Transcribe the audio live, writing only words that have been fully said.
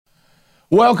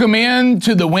Welcome in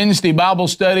to the Wednesday Bible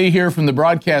study here from the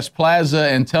Broadcast Plaza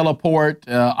and Teleport.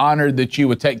 Honored that you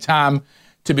would take time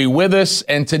to be with us.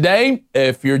 And today,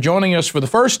 if you're joining us for the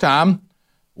first time,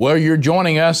 well, you're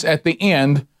joining us at the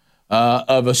end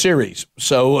of a series.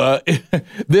 So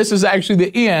this is actually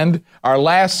the end, our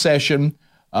last session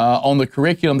on the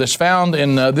curriculum that's found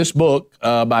in this book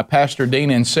by Pastor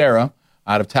Dean and Sarah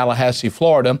out of Tallahassee,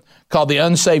 Florida, called The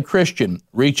Unsaved Christian,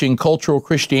 Reaching Cultural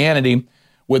Christianity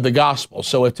with the Gospel.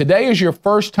 So if today is your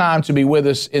first time to be with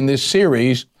us in this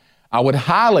series, I would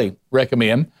highly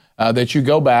recommend that you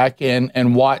go back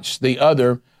and watch the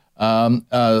other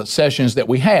sessions that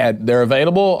we had. They're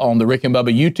available on the Rick and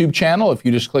Bubba YouTube channel. If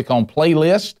you just click on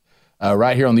playlist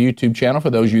right here on the YouTube channel, for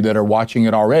those of you that are watching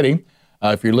it already.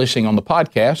 If you're listening on the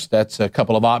podcast, that's a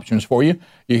couple of options for you.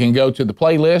 You can go to the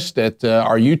playlist at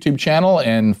our YouTube channel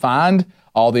and find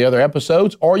all the other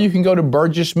episodes, or you can go to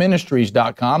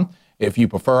burgessministries.com if you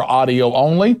prefer audio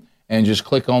only, and just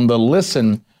click on the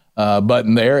listen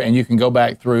button there, and you can go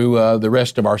back through the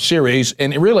rest of our series,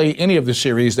 and really any of the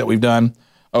series that we've done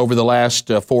over the last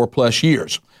 4+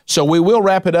 years. So we will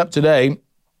wrap it up today.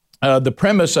 The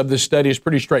premise of this study is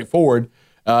pretty straightforward.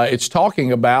 It's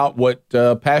talking about what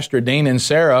Pastor Dean and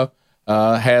Sarah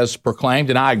has proclaimed,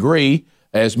 and I agree,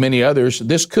 as many others.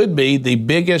 This could be the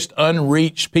biggest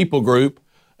unreached people group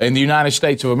in the United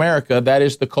States of America. That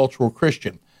is the cultural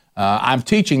Christian. I'm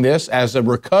teaching this as a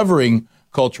recovering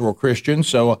cultural Christian,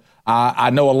 so I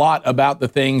know a lot about the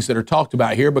things that are talked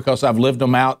about here because I've lived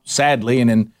them out, sadly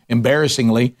and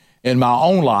embarrassingly, in my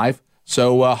own life.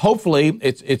 So hopefully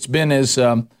it's been as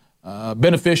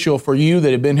beneficial for you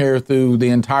that have been here through the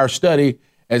entire study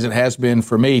as it has been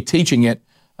for me teaching it.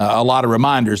 A lot of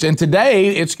reminders. And today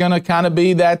it's going to kind of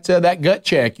be that gut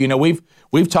check. You know,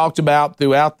 we've talked about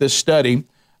throughout this study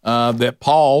that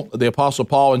Paul, the Apostle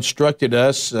Paul, instructed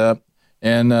us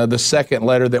in the second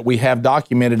letter that we have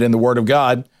documented in the Word of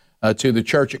God to the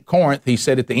church at Corinth. He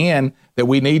said at the end that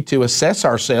we need to assess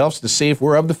ourselves to see if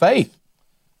we're of the faith.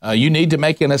 You need to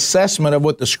make an assessment of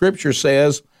what the Scripture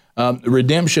says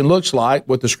redemption looks like,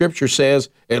 what the Scripture says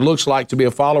it looks like to be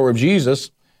a follower of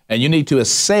Jesus, and you need to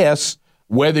assess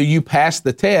whether you pass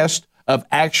the test of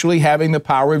actually having the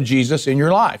power of Jesus in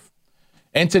your life.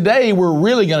 And today we're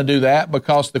really going to do that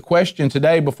because the question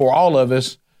today before all of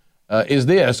us is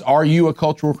this: are you a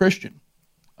cultural Christian?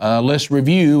 Let's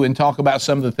review and talk about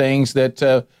some of the things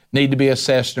that need to be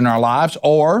assessed in our lives.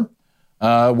 Or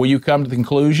will you come to the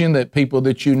conclusion that people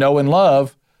that you know and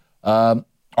love are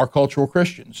cultural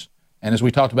Christians? And as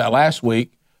we talked about last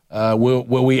week,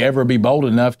 will we ever be bold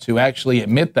enough to actually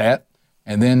admit that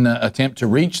and then attempt to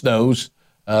reach those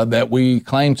that we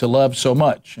claim to love so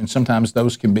much? And sometimes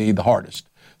those can be the hardest.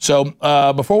 So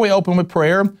before we open with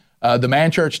prayer,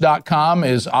 themanchurch.com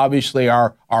is obviously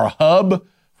our hub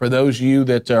for those of you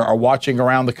that are watching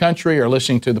around the country or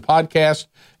listening to the podcast.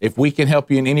 If we can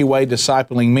help you in any way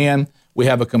discipling men, we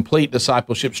have a complete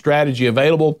discipleship strategy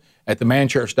available at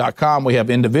themanchurch.com. We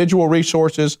have individual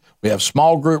resources. We have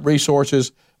small group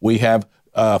resources. We have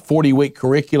 40-week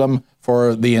curriculum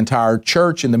for the entire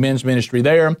church and the men's ministry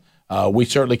there. We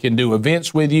certainly can do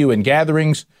events with you and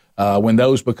gatherings when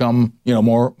those become,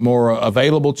 more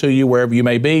available to you wherever you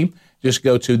may be. Just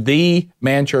go to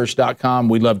themanchurch.com.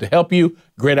 We'd love to help you.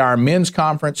 Gridiron Men's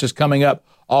Conference is coming up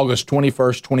August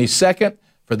 21st, 22nd.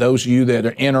 For those of you that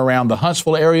are in or around the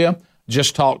Huntsville area,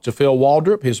 just talk to Phil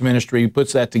Waldrop. His ministry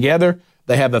puts that together.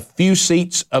 They have a few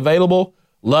seats available.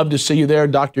 Love to see you there.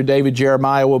 Dr. David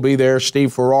Jeremiah will be there.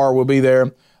 Steve Farrar will be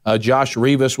there. Josh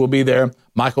Rivas will be there.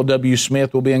 Michael W.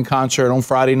 Smith will be in concert on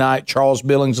Friday night. Charles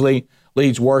Billingsley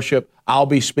leads worship. I'll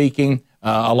be speaking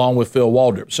along with Phil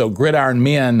Waldrop. So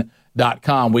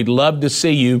gridironmen.com. We'd love to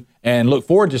see you and look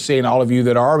forward to seeing all of you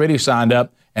that are already signed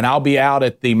up. And I'll be out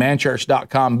at the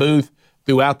manchurch.com booth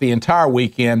throughout the entire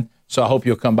weekend. So I hope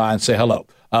you'll come by and say hello.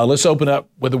 Let's open up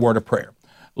with a word of prayer.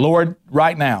 Lord,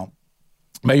 right now,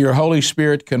 may your Holy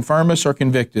Spirit confirm us or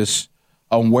convict us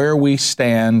on where we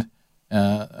stand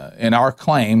in our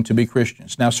claim to be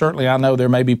Christians. Now, certainly I know there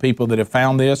may be people that have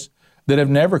found this that have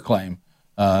never claimed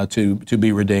to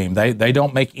be redeemed. They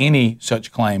don't make any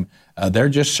such claim. They're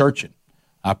just searching.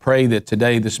 I pray that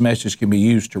today this message can be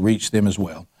used to reach them as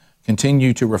well.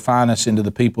 Continue to refine us into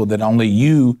the people that only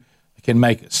you can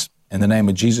make us. In the name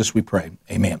of Jesus we pray.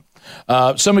 Amen.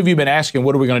 Some of you have been asking,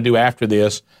 what are we going to do after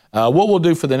this? What we'll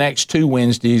do for the next 2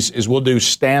 Wednesdays is we'll do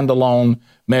standalone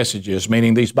messages,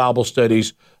 meaning these Bible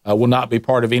studies will not be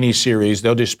part of any series.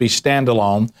 They'll just be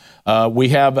standalone. We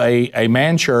have a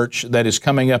man church that is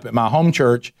coming up at my home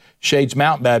church, Shades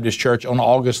Mountain Baptist Church, on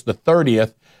August the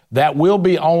 30th. That will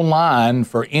be online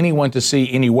for anyone to see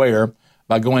anywhere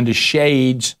by going to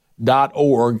shades.baptist.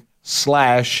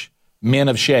 shades.org/Men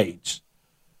of Shades.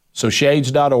 So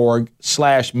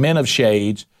shades.org/Men of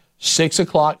Shades, 6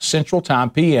 o'clock Central Time,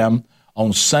 p.m.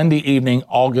 on Sunday evening,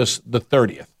 August the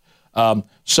 30th.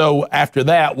 So after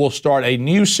that, we'll start a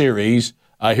new series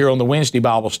here on the Wednesday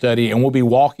Bible study, and we'll be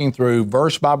walking through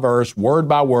verse by verse, word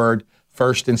by word,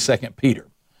 1st and 2nd Peter.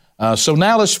 So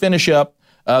now let's finish up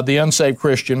the unsaved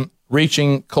Christian,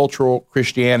 reaching cultural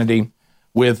Christianity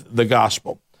with the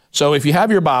gospel. So if you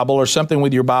have your Bible or something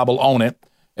with your Bible on it,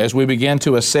 as we begin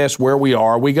to assess where we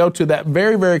are, we go to that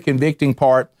very, very convicting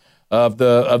part of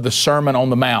the Sermon on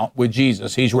the Mount with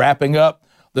Jesus. He's wrapping up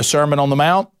the Sermon on the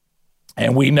Mount,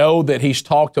 and we know that he's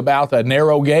talked about a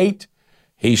narrow gate.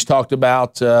 He's talked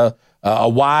about a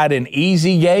wide and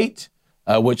easy gate,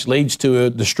 which leads to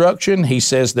destruction. He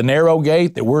says the narrow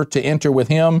gate that we're to enter with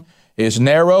him is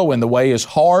narrow and the way is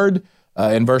hard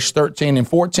in verse 13 and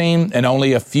 14, and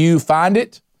only a few find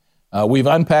it. We've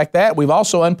unpacked that. We've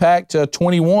also unpacked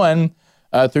 21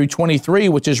 through 23,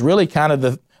 which is really kind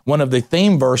of one of the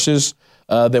theme verses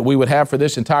that we would have for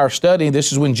this entire study.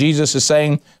 This is when Jesus is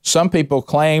saying, some people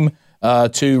claim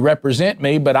to represent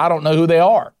me, but I don't know who they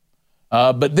are.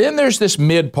 But then there's this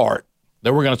mid part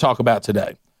that we're going to talk about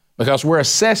today, because we're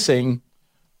assessing,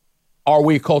 are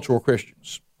we cultural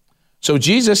Christians? So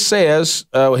Jesus says,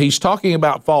 he's talking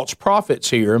about false prophets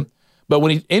here, but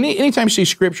when anytime you see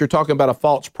Scripture talking about a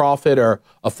false prophet or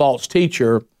a false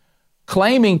teacher,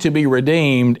 claiming to be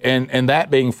redeemed and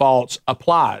that being false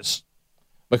applies,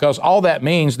 because all that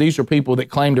means these are people that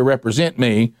claim to represent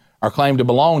me or claim to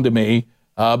belong to me,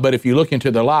 but if you look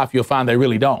into their life, you'll find they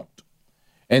really don't.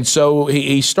 And so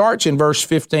he starts in verse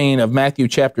 15 of Matthew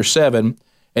chapter 7,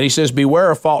 and he says,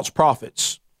 beware of false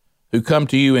prophets who come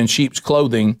to you in sheep's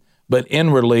clothing, but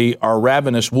inwardly are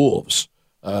ravenous wolves.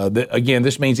 Again,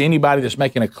 this means anybody that's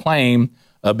making a claim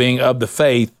of being of the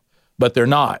faith, but they're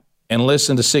not. And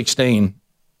listen to 16.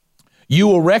 You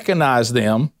will recognize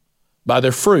them by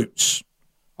their fruits.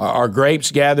 Are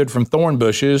grapes gathered from thorn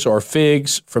bushes or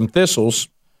figs from thistles?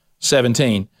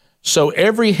 17. So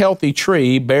every healthy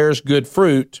tree bears good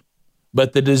fruit,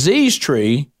 but the diseased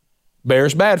tree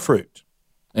bears bad fruit.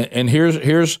 And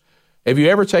here's have you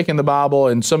ever taken the Bible,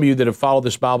 and some of you that have followed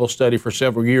this Bible study for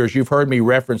several years, you've heard me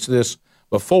reference this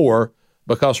before,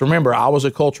 because remember, I was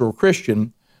a cultural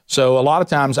Christian, so a lot of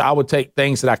times I would take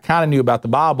things that I kind of knew about the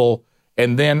Bible,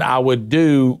 and then I would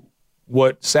do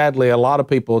what sadly a lot of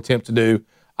people attempt to do.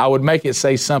 I would make it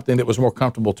say something that was more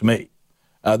comfortable to me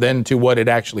than to what it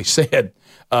actually said.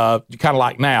 Kind of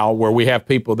like now, where we have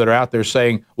people that are out there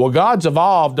saying, well, God's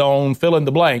evolved on fill in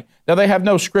the blank. Now, they have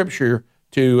no Scripture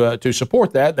to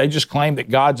support that. They just claim that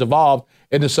God's evolved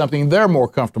into something they're more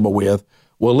comfortable with.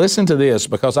 Well, listen to this,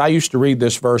 because I used to read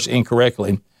this verse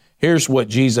incorrectly. Here's what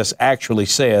Jesus actually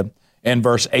said in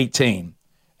verse 18.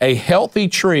 A healthy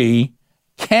tree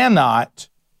cannot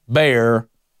bear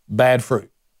bad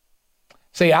fruit.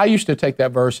 See, I used to take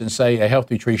that verse and say a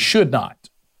healthy tree should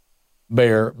not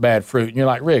bear bad fruit. And you're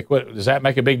like, Rick, does that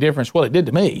make a big difference? Well, it did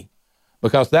to me,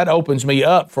 because that opens me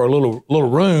up for a little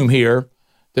room here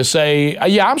to say,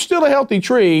 yeah, I'm still a healthy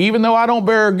tree, even though I don't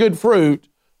bear good fruit.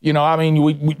 You know, I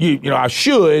mean, I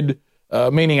should,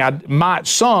 meaning I might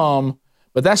some,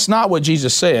 but that's not what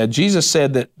Jesus said. Jesus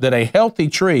said that a healthy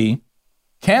tree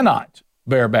cannot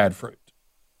bear bad fruit.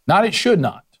 Not it should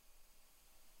not.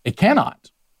 It cannot.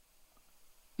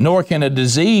 Nor can a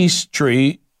diseased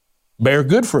tree bear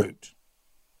good fruit.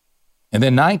 And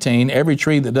then 19, every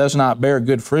tree that does not bear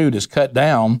good fruit is cut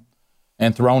down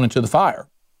and thrown into the fire.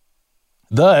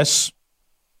 Thus,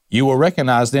 you will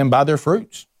recognize them by their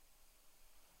fruits.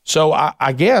 So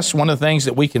I guess one of the things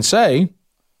that we can say,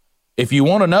 if you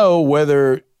want to know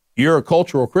whether you're a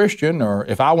cultural Christian, or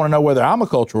if I want to know whether I'm a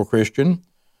cultural Christian,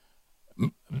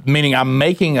 meaning I'm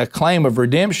making a claim of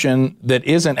redemption that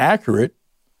isn't accurate,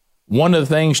 one of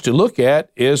the things to look at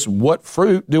is, what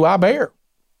fruit do I bear?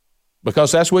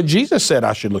 Because that's what Jesus said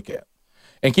I should look at.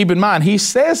 And keep in mind, he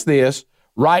says this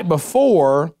right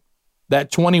before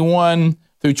that 21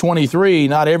 through 23,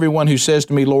 not everyone who says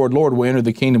to me, Lord, Lord, will enter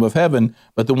the kingdom of heaven,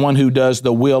 but the one who does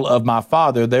the will of my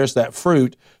Father. There's that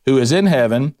fruit who is in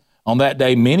heaven. On that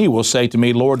day, many will say to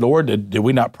me, Lord, Lord, did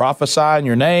we not prophesy in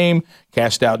your name,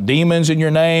 cast out demons in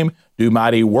your name, do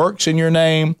mighty works in your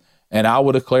name? And I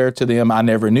will declare to them, I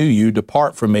never knew you.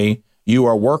 Depart from me. You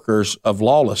are workers of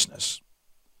lawlessness.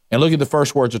 And look at the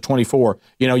first words of 24.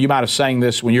 You know, you might have sang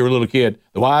this when you were a little kid.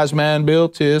 The wise man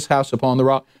built his house upon the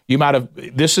rock. You might have,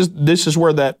 this is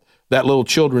where that little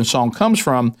children's song comes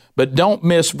from. But don't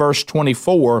miss verse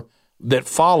 24 that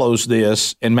follows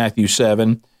this in Matthew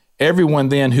 7. Everyone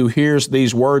then who hears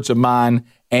these words of mine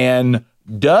and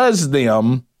does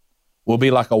them will be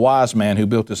like a wise man who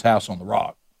built his house on the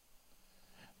rock.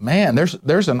 Man,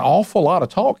 there's an awful lot of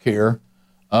talk here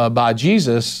by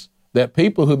Jesus that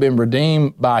people who've been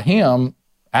redeemed by him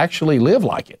actually live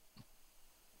like it.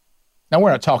 Now,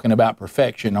 we're not talking about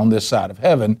perfection on this side of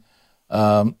heaven,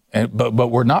 but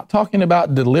we're not talking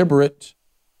about deliberate,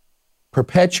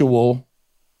 perpetual,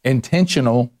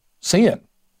 intentional sin.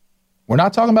 We're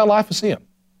not talking about life of sin.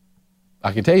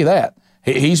 I can tell you that.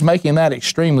 He's making that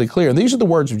extremely clear. And these are the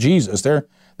words of Jesus. They're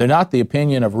not the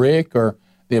opinion of Rick or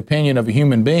the opinion of a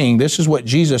human being. This is what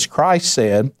Jesus Christ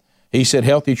said. He said,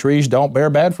 healthy trees don't bear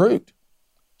bad fruit.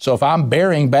 So if I'm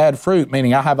bearing bad fruit,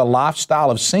 meaning I have a lifestyle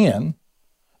of sin,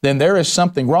 then there is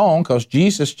something wrong, because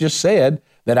Jesus just said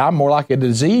that I'm more like a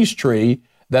diseased tree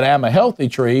than I am a healthy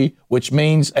tree, which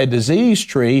means a diseased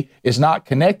tree is not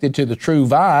connected to the true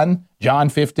vine, John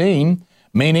 15,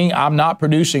 meaning I'm not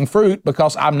producing fruit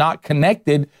because I'm not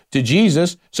connected to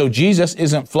Jesus, so Jesus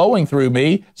isn't flowing through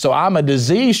me, so I'm a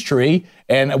diseased tree.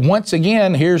 And once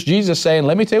again, here's Jesus saying,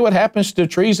 let me tell you what happens to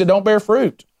trees that don't bear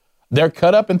fruit. They're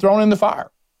cut up and thrown in the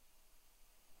fire.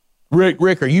 Rick,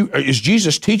 is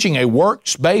Jesus teaching a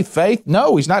works-based faith?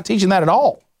 No, he's not teaching that at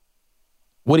all.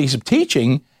 What he's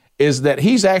teaching is that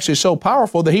he's actually so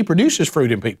powerful that he produces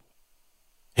fruit in people.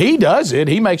 He does it.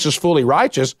 He makes us fully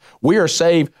righteous. We are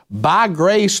saved by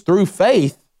grace through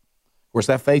faith. Of course,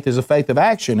 that faith is a faith of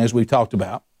action, as we talked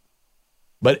about.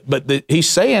 But he's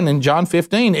saying in John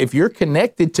 15, if you're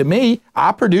connected to me,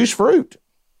 I produce fruit.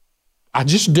 I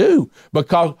just do.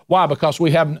 Because why? Because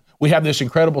we have this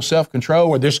incredible self-control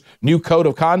or this new code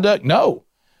of conduct? No.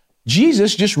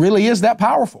 Jesus just really is that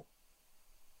powerful.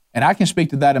 And I can speak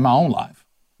to that in my own life.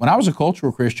 When I was a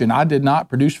cultural Christian, I did not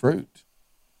produce fruit.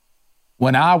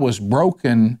 When I was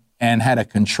broken and had a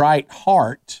contrite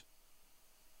heart,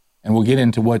 and we'll get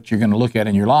into what you're going to look at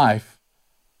in your life,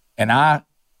 and I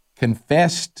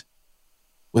confessed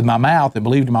with my mouth and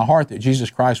believed in my heart that Jesus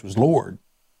Christ was Lord,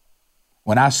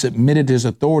 when I submitted to his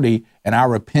authority and I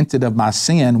repented of my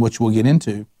sin, which we'll get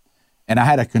into, and I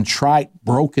had a contrite,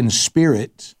 broken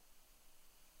spirit,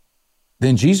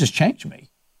 then Jesus changed me.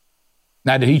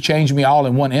 Now, did he change me all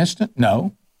in one instant?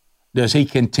 No. Does he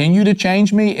continue to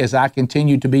change me as I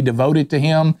continue to be devoted to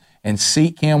him and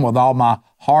seek him with all my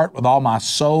heart, with all my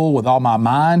soul, with all my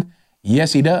mind?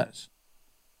 Yes, he does.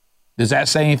 Does that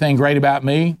say anything great about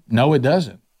me? No, it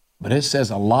doesn't. But it says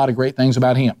a lot of great things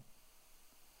about him.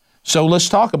 So let's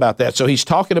talk about that. So he's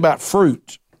talking about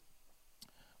fruit.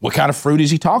 What kind of fruit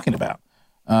is he talking about?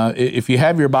 If you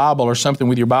have your Bible or something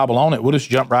with your Bible on it, we'll just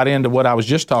jump right into what I was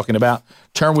just talking about.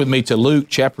 Turn with me to Luke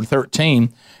chapter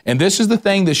 13. And this is the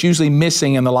thing that's usually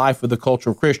missing in the life of the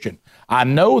cultural Christian. I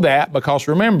know that because,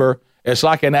 remember, it's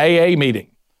like an AA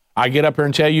meeting. I get up here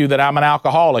and tell you that I'm an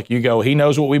alcoholic. You go, he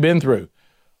knows what we've been through.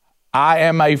 I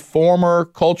am a former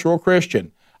cultural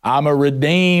Christian. I'm a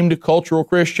redeemed cultural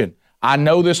Christian. I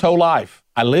know this whole life.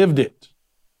 I lived it.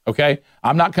 Okay?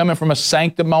 I'm not coming from a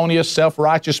sanctimonious,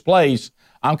 self-righteous place.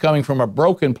 I'm coming from a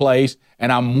broken place,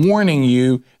 and I'm warning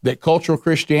you that cultural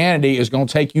Christianity is going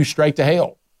to take you straight to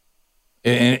hell.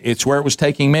 And it's where it was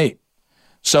taking me.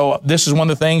 So this is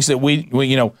one of the things that we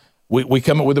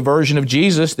come up with a version of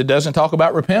Jesus that doesn't talk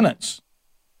about repentance.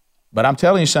 But I'm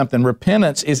telling you something,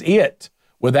 repentance is it.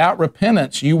 Without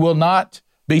repentance, you will not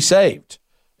be saved.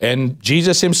 And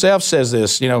Jesus himself says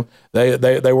this.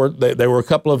 They were a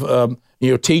couple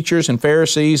of teachers and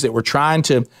Pharisees that were trying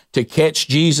to catch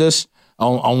Jesus.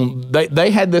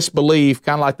 They had this belief,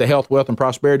 kind of like the health, wealth, and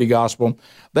prosperity gospel.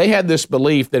 They had this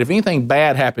belief that if anything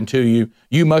bad happened to you,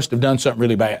 you must have done something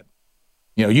really bad.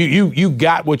 You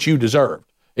got what you deserved.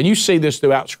 And you see this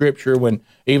throughout Scripture when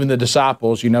even the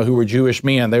disciples, who were Jewish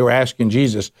men, they were asking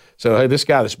Jesus, so, hey, this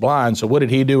guy that's blind, so what did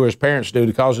he do or his parents do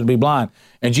to cause him to be blind?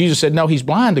 And Jesus said, no, he's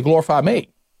blind to glorify me.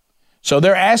 So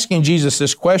they're asking Jesus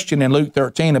this question in Luke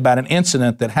 13 about an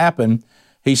incident that happened.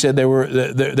 He said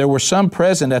there were some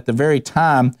present at the very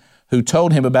time who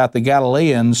told him about the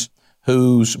Galileans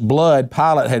whose blood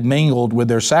Pilate had mingled with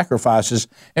their sacrifices.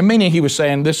 And meaning he was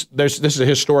saying this is a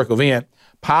historic event.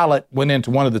 Pilate went into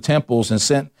one of the temples and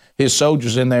sent his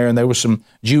soldiers in there, and there were some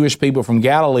Jewish people from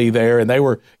Galilee there, and they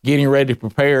were getting ready to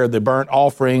prepare the burnt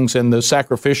offerings and the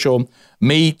sacrificial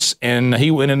meats, and he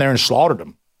went in there and slaughtered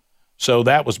them. So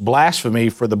that was blasphemy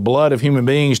for the blood of human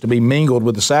beings to be mingled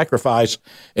with the sacrifice.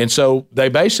 And so they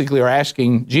basically are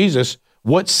asking Jesus,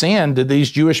 what sin did these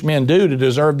Jewish men do to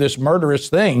deserve this murderous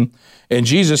thing? And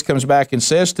Jesus comes back and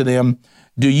says to them,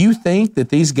 do you think that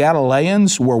these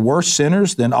Galileans were worse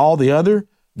sinners than all the other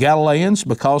Galileans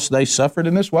because they suffered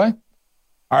in this way?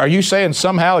 Are you saying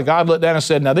somehow that God looked down and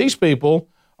said, now these people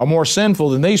are more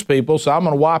sinful than these people, so I'm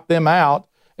going to wipe them out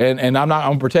and I'm not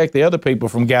going to protect the other people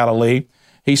from Galilee.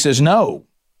 He says, no.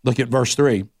 Look at verse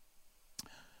 3.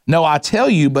 No, I tell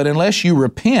you, but unless you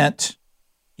repent,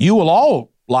 you will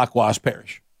all likewise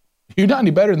perish. You're not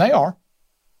any better than they are.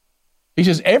 He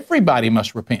says, everybody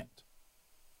must repent.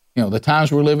 You know, the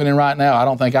times we're living in right now, I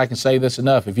don't think I can say this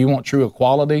enough. If you want true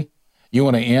equality, you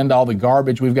want to end all the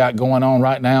garbage we've got going on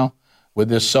right now with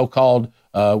this so-called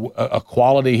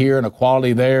equality here and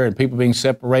equality there and people being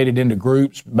separated into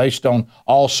groups based on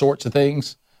all sorts of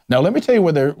things. Now, let me tell you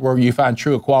where you find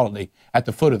true equality, at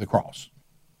the foot of the cross.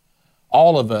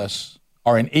 All of us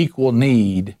are in equal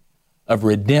need of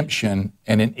redemption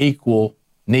and in equal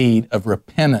need of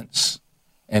repentance.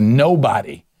 And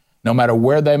nobody, no matter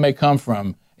where they may come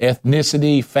from,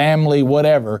 ethnicity, family,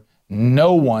 whatever,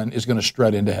 no one is going to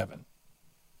strut into heaven.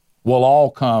 We'll all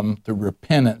come through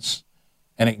repentance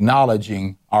and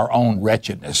acknowledging our own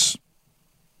wretchedness.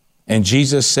 And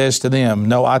Jesus says to them,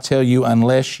 no, I tell you,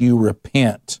 unless you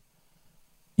repent,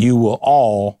 you will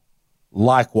all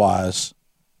likewise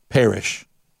perish.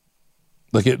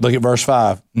 Look at verse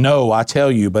 5. No, I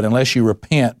tell you, but unless you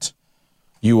repent,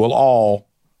 you will all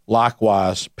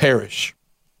likewise perish.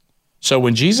 So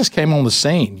when Jesus came on the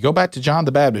scene, go back to John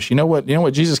the Baptist. You know what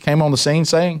Jesus came on the scene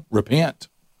saying? Repent.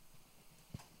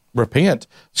 Repent.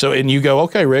 So, and you go,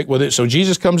 okay, Rick, so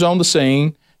Jesus comes on the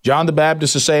scene. John the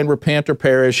Baptist is saying, repent or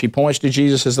perish. He points to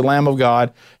Jesus as the Lamb of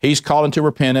God. He's calling to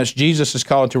repentance. Jesus is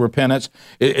calling to repentance.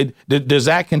 Does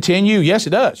that continue? Yes,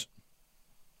 it does.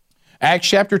 Acts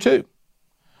chapter 2.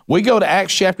 We go to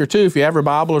Acts chapter 2. If you have your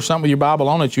Bible or something with your Bible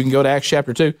on it, you can go to Acts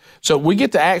chapter 2. So we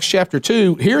get to Acts chapter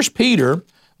 2. Here's Peter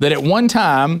that at one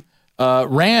time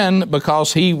ran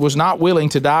because he was not willing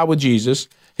to die with Jesus.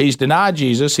 He's denied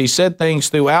Jesus. He said things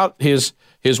throughout his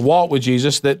walk with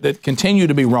Jesus that continue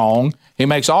to be wrong. He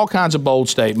makes all kinds of bold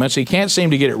statements. He can't seem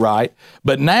to get it right.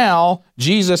 But now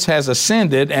Jesus has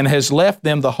ascended and has left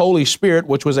them the Holy Spirit,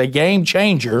 which was a game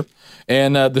changer.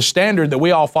 And the standard that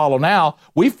we all follow now,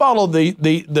 we follow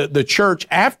the church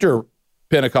after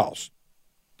Pentecost.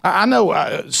 I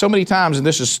know so many times, and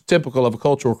this is typical of a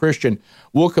cultural Christian,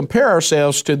 we'll compare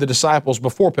ourselves to the disciples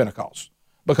before Pentecost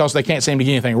because they can't seem to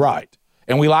get anything right.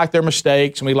 And we like their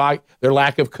mistakes, and we like their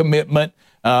lack of commitment.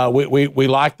 We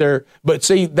like but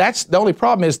see, that's the only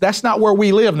problem is that's not where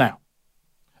we live now.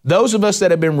 Those of us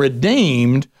that have been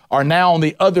redeemed are now on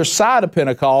the other side of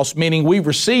Pentecost, meaning we've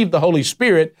received the Holy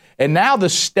Spirit, and now the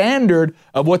standard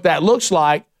of what that looks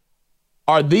like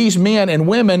are these men and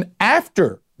women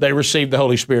after they received the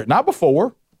Holy Spirit, not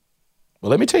before. Well,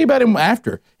 let me tell you about him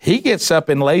after. He gets up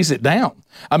and lays it down.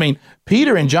 I mean,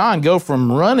 Peter and John go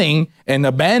from running and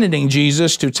abandoning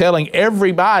Jesus to telling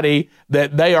everybody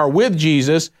that they are with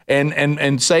Jesus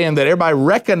and saying that everybody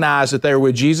recognized that they were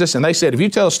with Jesus. And they said, if you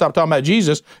tell us to stop talking about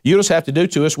Jesus, you just have to do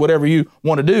to us whatever you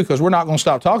want to do because we're not going to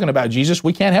stop talking about Jesus.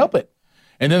 We can't help it.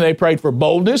 And then they prayed for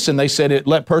boldness and they said,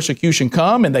 let persecution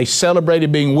come, and they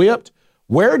celebrated being whipped.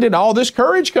 Where did all this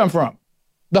courage come from?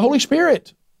 The Holy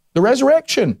Spirit, the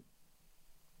resurrection.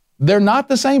 They're not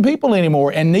the same people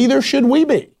anymore, and neither should we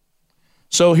be.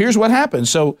 So here's what happens.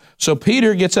 So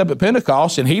Peter gets up at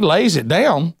Pentecost, and he lays it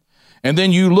down. And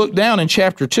then you look down in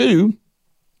chapter 2,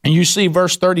 and you see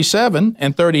verse 37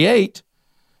 and 38.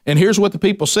 And here's what the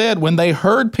people said when they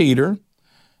heard Peter.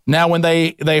 Now, when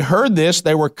they heard this,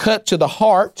 they were cut to the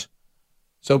heart.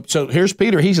 So here's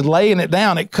Peter. He's laying it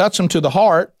down. It cuts them to the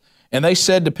heart. And they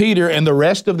said to Peter and the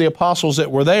rest of the apostles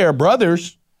that were there,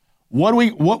 brothers,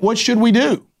 what should we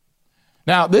do?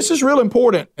 Now, this is real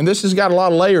important, and this has got a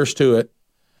lot of layers to it.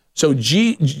 So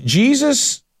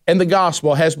Jesus and the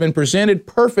gospel has been presented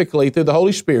perfectly through the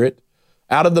Holy Spirit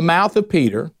out of the mouth of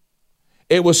Peter.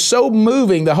 It was so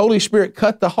moving, the Holy Spirit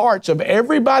cut the hearts of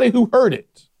everybody who heard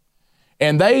it.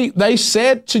 And they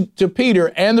said to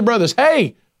Peter and the brothers,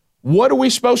 hey, what are we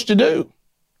supposed to do?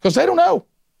 Because they don't know.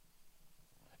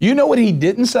 You know what he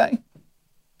didn't say?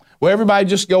 Well, everybody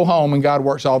just go home and God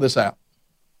works all this out.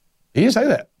 He didn't say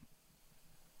that.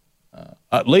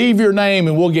 Leave your name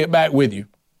and we'll get back with you.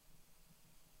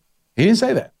 He didn't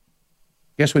say that.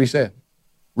 Guess what he said?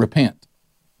 Repent.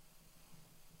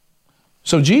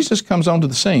 So Jesus comes onto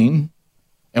the scene,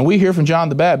 and we hear from John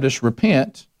the Baptist,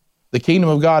 repent, the kingdom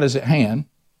of God is at hand.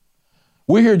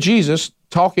 We hear Jesus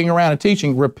talking around and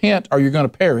teaching, repent or you're going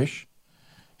to perish.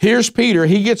 Here's Peter.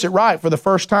 He gets it right for the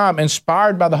first time,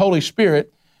 inspired by the Holy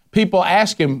Spirit. People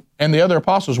ask him and the other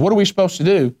apostles, what are we supposed to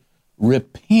do?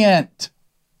 Repent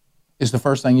is the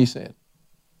first thing he said.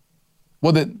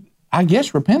 Well, I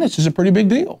guess repentance is a pretty big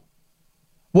deal.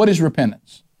 What is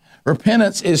repentance?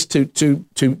 Repentance is to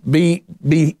be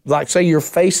like, say you're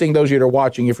facing those that are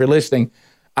watching. If you're listening,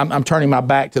 I'm turning my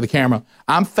back to the camera.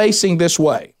 I'm facing this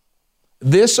way.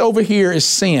 this over here is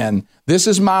sin. This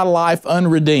is my life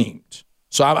unredeemed.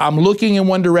 So I'm looking in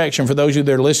one direction for those of you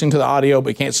that are listening to the audio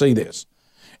but can't see this.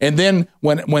 And then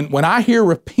when I hear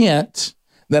repent,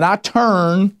 then I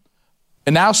turn,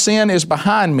 and now sin is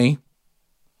behind me,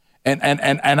 and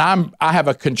I have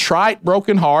a contrite,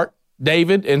 broken heart.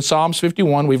 David in Psalms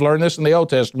 51, we've learned this in the Old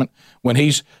Testament, when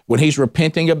he's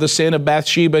repenting of the sin of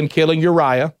Bathsheba and killing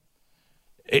Uriah,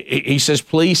 he says,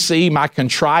 please see my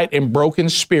contrite and broken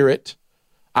spirit.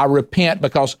 I repent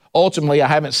because ultimately I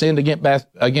haven't sinned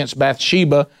against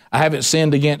Bathsheba. I haven't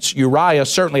sinned against Uriah.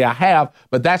 Certainly I have,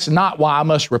 but that's not why I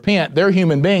must repent. They're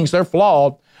human beings. They're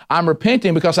flawed. I'm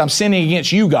repenting because I'm sinning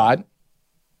against you, God.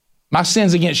 My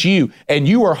sin's against you, and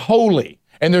you are holy.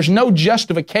 And there's no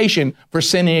justification for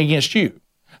sinning against you.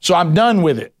 So I'm done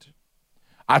with it.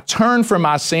 I turn from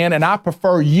my sin and I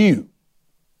prefer you.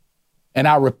 And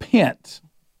I repent.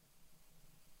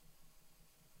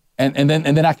 And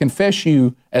then I confess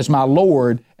you as my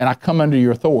Lord, and I come under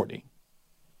your authority.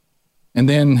 And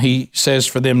then he says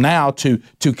for them now to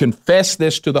confess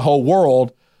this to the whole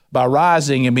world by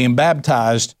rising and being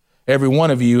baptized, every one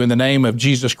of you, in the name of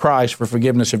Jesus Christ for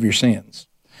forgiveness of your sins.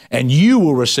 And you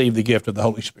will receive the gift of the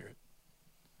Holy Spirit.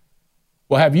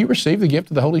 Well, have you received the gift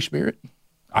of the Holy Spirit?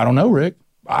 I don't know, Rick.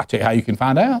 I'll tell you how you can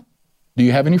find out. Do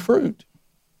you have any fruit?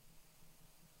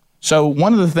 So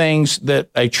one of the things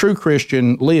that a true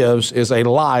Christian lives is a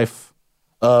life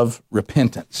of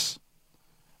repentance.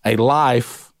 A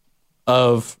life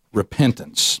of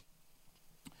repentance.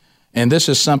 And this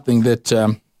is something that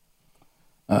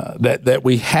that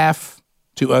we have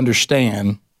to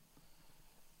understand.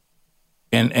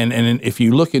 And if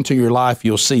you look into your life,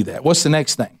 you'll see that. What's the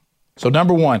next thing? So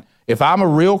number one, if I'm a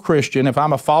real Christian, if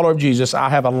I'm a follower of Jesus, I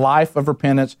have a life of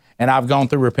repentance, and I've gone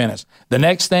through repentance. The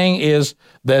next thing is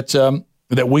that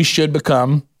we should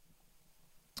become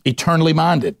eternally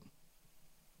minded.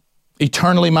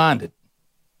 Eternally minded.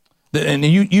 And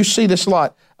you see this a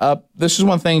lot. This is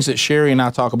one of the things that Sherry and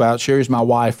I talk about. Sherry's my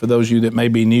wife, for those of you that may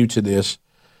be new to this,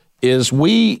 is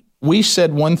we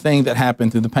said one thing that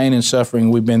happened through the pain and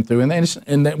suffering we've been through,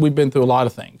 and that we've been through a lot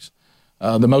of things.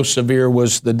 The most severe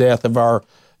was the death of our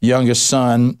youngest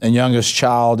son and youngest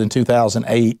child in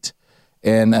 2008.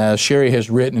 And Sherry has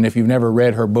written, and if you've never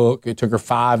read her book, it took her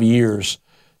 5 years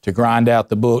to grind out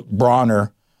the book,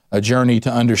 Bronner, A Journey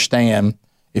to Understand.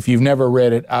 If you've never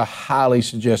read it, I highly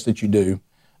suggest that you do.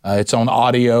 It's on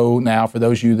audio now for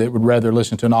those of you that would rather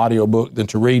listen to an audio book than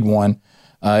to read one.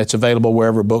 It's available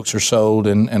wherever books are sold,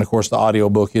 and of course the audio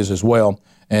book is as well.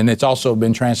 And it's also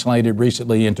been translated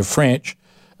recently into French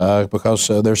because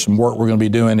there's some work we're going to be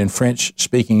doing in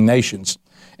French-speaking nations.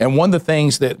 And one of the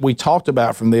things that we talked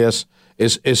about from this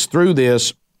is through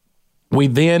this, we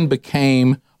then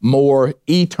became more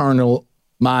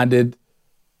eternal-minded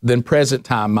than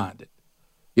present-time-minded.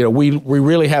 You know, we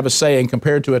really have a saying,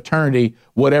 compared to eternity,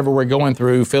 whatever we're going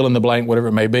through, fill in the blank, whatever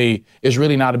it may be, is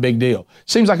really not a big deal.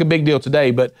 Seems like a big deal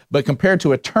today, but compared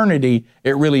to eternity,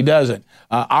 it really doesn't.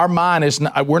 Our mind is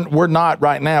not, we're not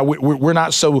right now, we're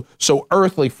not so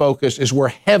earthly focused as we're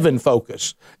heaven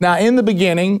focused. Now, in the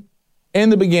beginning,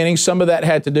 some of that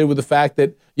had to do with the fact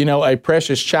that, you know, a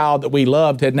precious child that we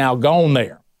loved had now gone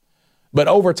there. But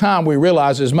over time, we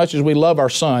realize as much as we love our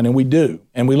son, and we do,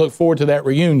 and we look forward to that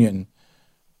reunion,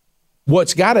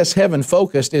 what's got us heaven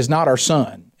focused is not our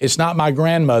son. It's not my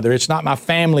grandmother. It's not my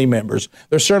family members.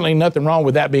 There's certainly nothing wrong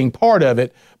with that being part of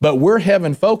it, but we're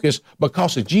heaven focused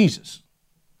because of Jesus.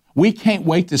 We can't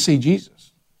wait to see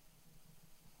Jesus.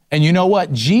 And you know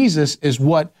what? Jesus is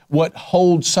what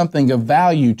holds something of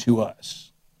value to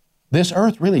us. This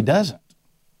earth really doesn't.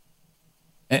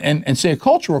 And see, a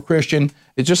cultural Christian,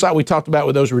 it's just like we talked about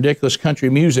with those ridiculous country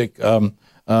music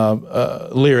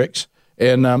lyrics,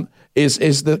 and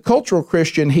is the cultural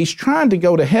Christian, he's trying to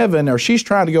go to heaven, or she's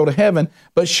trying to go to heaven,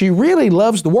 but she really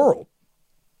loves the world.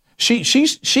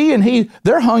 She and he,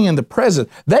 they're hung in the present.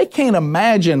 They can't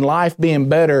imagine life being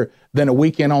better than a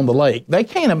weekend on the lake. They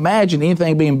can't imagine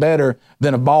anything being better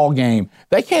than a ball game.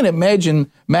 They can't imagine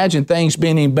things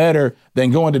being any better than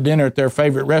going to dinner at their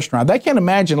favorite restaurant. They can't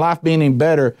imagine life being any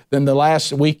better than the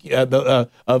last week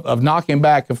of knocking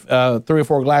back 3 or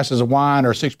 4 glasses of wine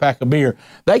or a 6-pack of beer.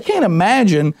 They can't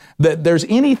imagine that there's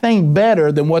anything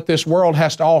better than what this world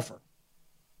has to offer.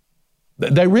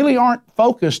 They really aren't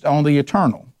focused on the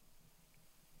eternal.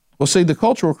 Well, see, the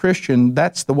cultural Christian,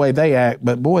 that's the way they act,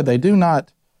 but boy, they do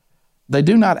not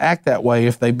act that way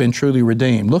if they've been truly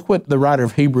redeemed. Look what the writer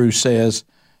of Hebrews says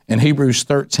in Hebrews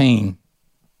 13,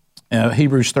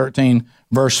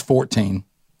 verse 14.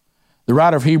 The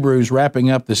writer of Hebrews,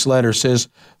 wrapping up this letter, says,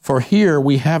 "For here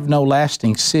we have no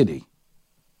lasting city,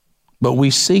 but we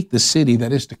seek the city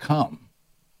that is to come."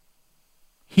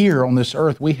 here on this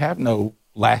earth, we have no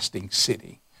lasting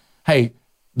city. Hey,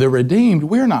 the redeemed,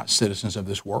 we're not citizens of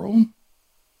this world.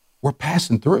 We're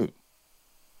passing through.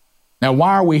 Now,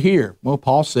 why are we here? Well,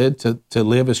 Paul said to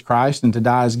live as Christ and to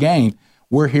die as gain.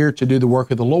 We're here to do the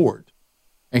work of the Lord.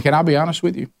 And can I be honest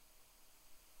with you?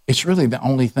 It's really the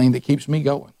only thing that keeps me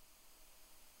going.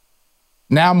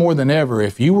 Now more than ever,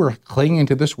 if you were clinging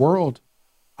to this world,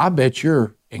 I bet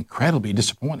you're incredibly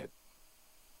disappointed.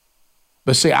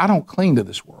 But see, I don't cling to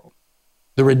this world.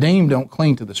 The redeemed don't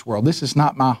cling to this world. This is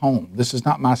not my home. This is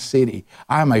not my city.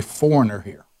 I am a foreigner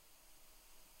here.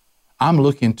 I'm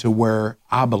looking to where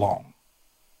I belong.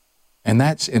 And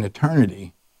that's in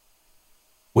eternity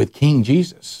with King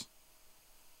Jesus.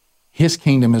 His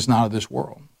kingdom is not of this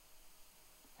world.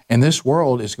 And this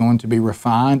world is going to be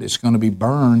refined, it's going to be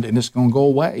burned, and it's going to go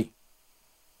away.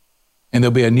 And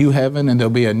there'll be a new heaven and there'll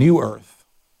be a new earth.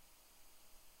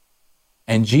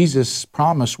 And Jesus'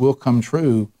 promise will come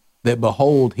true that,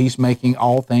 behold, he's making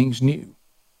all things new.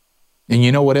 And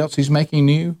you know what else he's making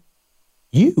new?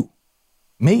 You,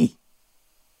 me,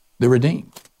 the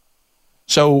redeemed.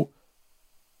 So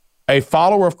a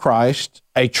follower of Christ,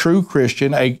 a true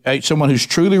Christian, someone who's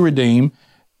truly redeemed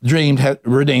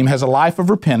has a life of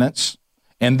repentance,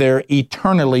 and they're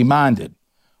eternally minded.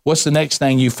 What's the next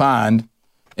thing you find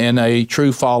in a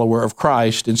true follower of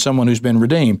Christ and someone who's been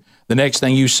redeemed? The next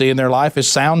thing you see in their life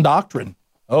is sound doctrine.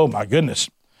 Oh, my goodness.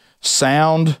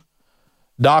 Sound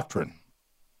doctrine.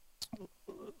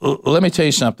 Let me tell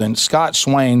you something. Scott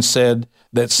Swain said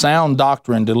that sound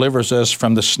doctrine delivers us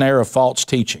from the snare of false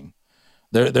teaching.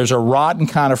 There's a rotten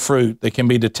kind of fruit that can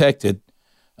be detected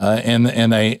in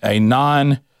a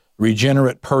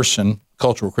non-regenerate person,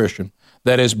 cultural Christian,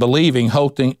 that is believing,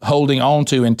 holding on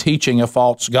to, and teaching a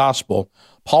false gospel.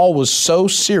 Paul was so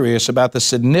serious about the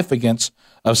significance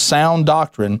of sound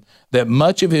doctrine that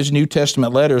much of his New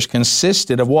Testament letters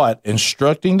consisted of what?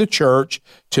 Instructing the church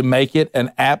to make it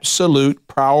an absolute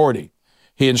priority.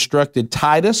 He instructed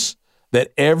Titus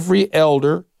that every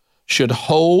elder should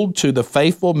hold to the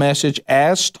faithful message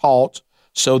as taught,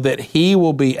 so that he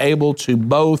will be able to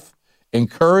both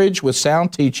encourage with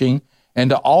sound teaching and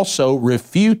to also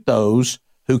refute those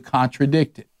who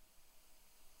contradict it.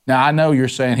 Now, I know you're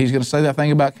saying he's going to say that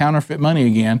thing about counterfeit money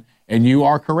again, and you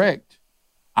are correct.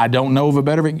 I don't know of a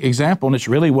better example, and it's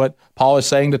really what Paul is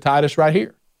saying to Titus right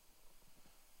here.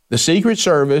 The Secret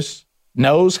Service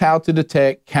knows how to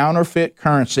detect counterfeit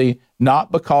currency, not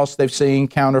because they've seen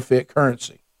counterfeit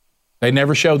currency. They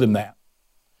never show them that.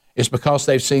 It's because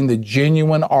they've seen the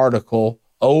genuine article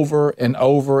over and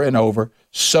over and over,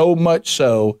 so much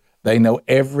so they know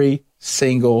every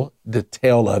single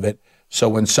detail of it. So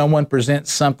when someone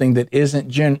presents something that isn't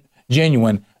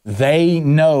genuine, they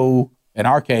know, in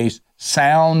our case,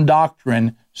 sound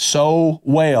doctrine so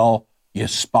well, you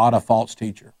spot a false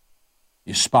teacher.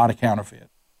 You spot a counterfeit.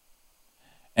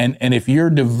 And if you're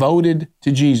devoted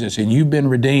to Jesus and you've been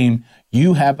redeemed,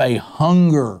 you have a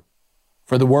hunger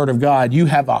for the Word of God. You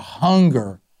have a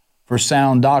hunger for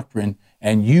sound doctrine,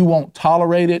 and you won't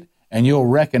tolerate it, and you'll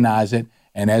recognize it.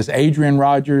 And as Adrian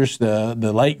Rogers, the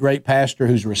late great pastor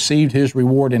who's received his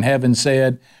reward in heaven,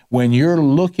 said, when you're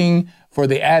looking for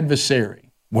the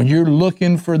adversary, when you're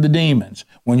looking for the demons,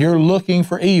 when you're looking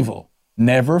for evil,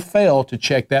 never fail to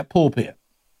check that pulpit,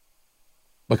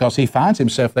 because he finds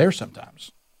himself there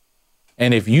sometimes.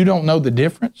 And if you don't know the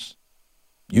difference,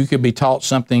 you could be taught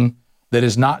something that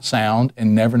is not sound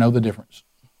and never know the difference.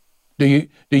 Do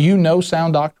you know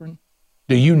sound doctrine?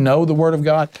 Do you know the Word of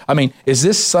God? I mean, is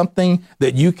this something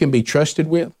that you can be trusted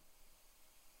with?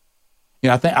 You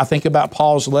know, I think about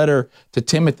Paul's letter to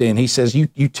Timothy, and he says, you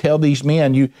tell these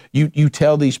men, you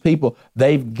tell these people,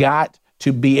 they've got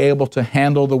to be able to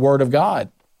handle the Word of God.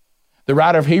 The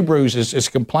writer of Hebrews is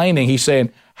complaining. He's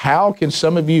saying, how can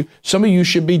some of you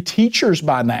should be teachers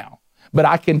by now, but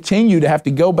I continue to have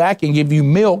to go back and give you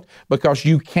milk because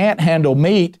you can't handle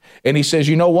meat. And he says,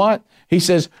 you know what? He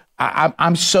says,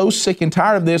 I'm so sick and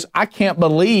tired of this. I can't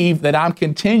believe that I'm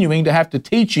continuing to have to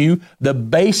teach you the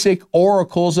basic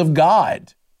oracles of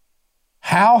God.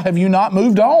 How have you not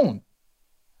moved on?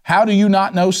 How do you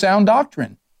not know sound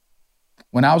doctrine?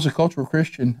 When I was a cultural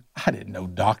Christian, I didn't know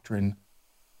doctrine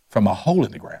from a hole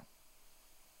in the ground.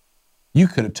 You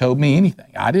could have told me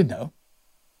anything. I didn't know.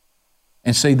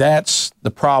 And see, that's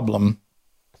the problem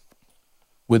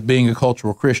with being a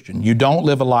cultural Christian. You don't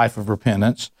live a life of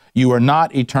repentance. You are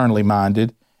not eternally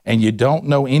minded, and you don't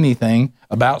know anything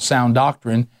about sound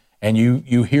doctrine, and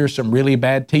you hear some really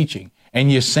bad teaching,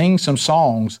 and you sing some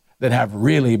songs that have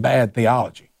really bad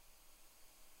theology.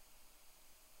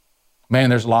 Man,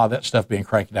 there's a lot of that stuff being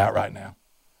cranked out right now.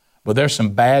 But there's some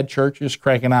bad churches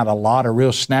cranking out a lot of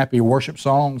real snappy worship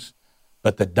songs,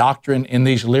 but the doctrine in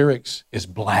these lyrics is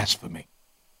blasphemy.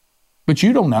 But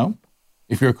you don't know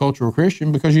if you're a cultural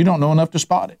Christian because you don't know enough to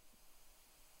spot it.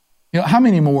 You know, how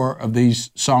many more of these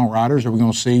songwriters are we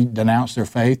going to see denounce their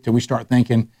faith till we start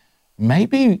thinking,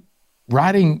 maybe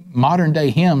writing modern day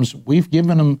hymns, we've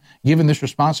given this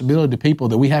responsibility to people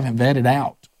that we haven't vetted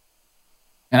out.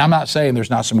 And I'm not saying there's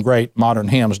not some great modern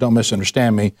hymns, don't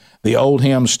misunderstand me. The old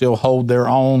hymns still hold their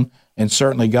own, and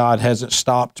certainly God hasn't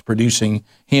stopped producing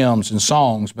hymns and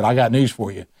songs, but I got news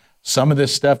for you. Some of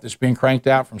this stuff that's being cranked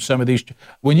out from some of these,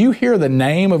 when you hear the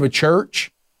name of a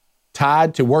church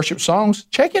tied to worship songs,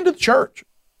 check into the church.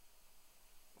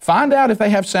 Find out if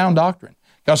they have sound doctrine.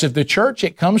 Because if the church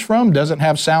it comes from doesn't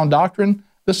have sound doctrine,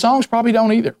 the songs probably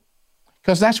don't either.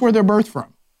 Because that's where they're birthed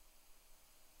from.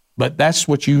 But that's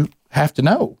what you have to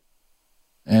know.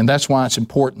 And that's why it's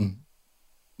important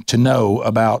to know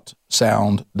about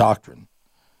sound doctrine.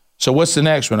 So what's the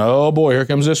next one? Oh boy, here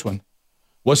comes this one.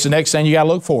 What's the next thing you got to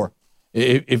look for?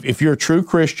 If you're a true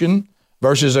Christian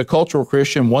versus a cultural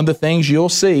Christian, one of the things you'll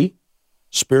see,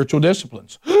 spiritual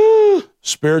disciplines.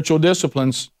 Spiritual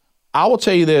disciplines. I will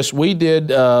tell you this. We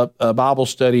did a Bible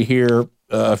study here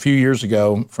a few years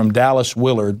ago from Dallas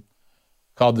Willard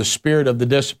called The Spirit of the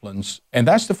Disciplines. And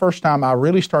that's the first time I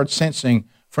really started sensing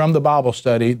from the Bible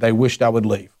study they wished I would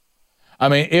leave. I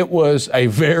mean, it was a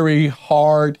very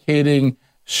hard-hitting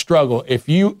struggle. If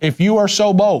you are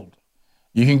so bold,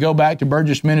 you can go back to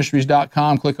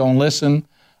burgessministries.com, click on listen.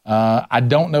 I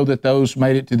don't know that those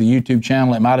made it to the YouTube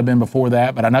channel. It might have been before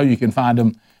that, but I know you can find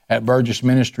them at Burgess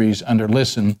Ministries under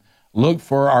listen. Look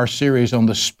for our series on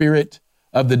the spirit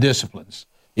of the disciplines.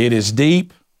 It is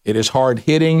deep, it is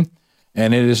hard-hitting,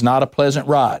 and it is not a pleasant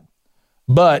ride.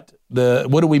 But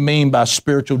what do we mean by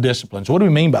spiritual disciplines? What do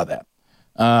we mean by that?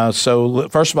 So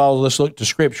first of all, let's look to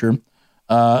Scripture.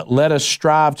 Let us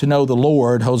strive to know the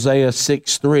Lord, Hosea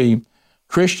 6:3.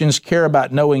 Christians care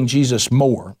about knowing Jesus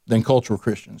more than cultural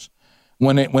Christians.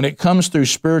 When it comes through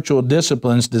spiritual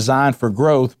disciplines designed for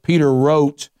growth, Peter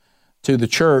wrote to the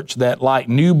church that like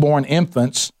newborn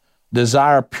infants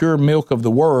desire pure milk of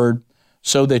the word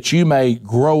so that you may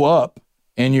grow up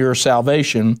in your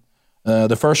salvation.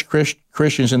 The first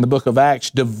Christians in the book of Acts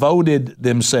devoted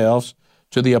themselves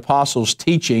to the apostles'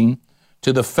 teaching,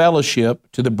 to the fellowship,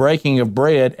 to the breaking of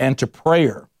bread, and to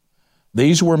prayer.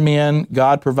 These were men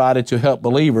God provided to help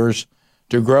believers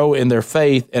to grow in their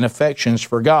faith and affections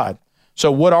for God.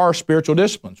 So what are spiritual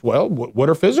disciplines? Well, what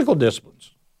are physical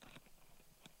disciplines?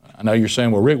 I know you're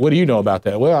saying, well, Rick, what do you know about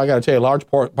that? Well, I got to tell you, a large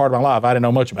part of my life, I didn't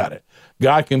know much about it.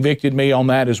 God convicted me on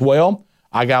that as well.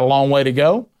 I got a long way to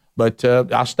go, but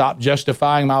I stopped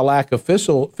justifying my lack of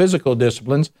physical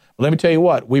disciplines. But let me tell you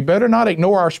what, we better not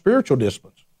ignore our spiritual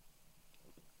disciplines.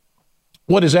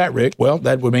 What is that, Rick? Well,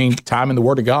 that would mean time in the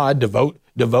Word of God,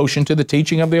 devotion to the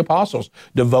teaching of the apostles,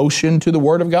 devotion to the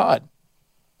Word of God.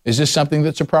 Is this something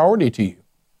that's a priority to you?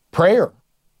 Prayer,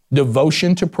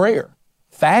 devotion to prayer,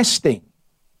 fasting.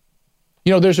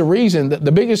 You know, there's a reason that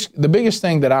the biggest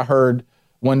thing that I heard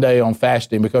one day on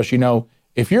fasting, because, you know,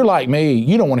 if you're like me,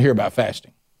 you don't want to hear about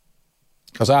fasting.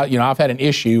 Because I've had an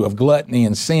issue of gluttony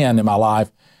and sin in my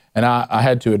life, and I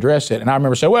had to address it. And I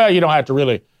remember saying, well, you don't have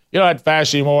to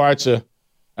fast anymore.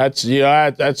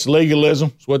 That's legalism.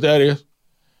 That's what that is.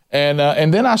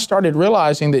 And then I started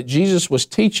realizing that Jesus was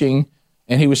teaching,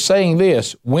 and he was saying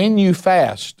this: when you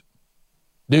fast,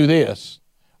 do this.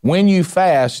 When you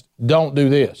fast, don't do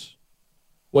this.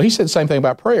 Well, he said the same thing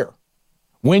about prayer.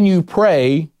 When you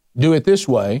pray, do it this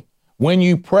way. When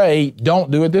you pray, don't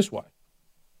do it this way.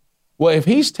 Well, if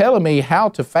he's telling me how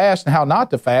to fast and how not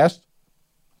to fast,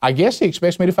 I guess he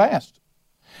expects me to fast.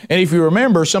 And if you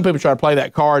remember, some people try to play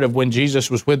that card of when Jesus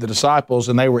was with the disciples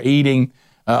and they were eating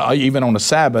even on the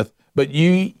Sabbath. But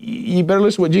you better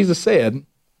listen to what Jesus said.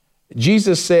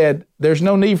 Jesus said, there's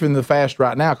no need for them to fast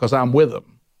right now because I'm with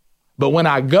them. But when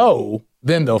I go,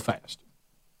 then they'll fast.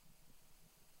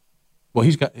 Well,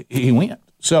 he went.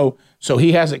 So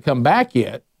he hasn't come back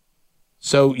yet.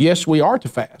 So yes, we are to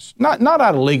fast. Not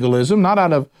out of legalism, not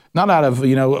out of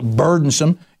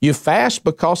burdensome. You fast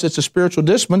because it's a spiritual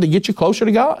discipline to get you closer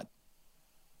to God.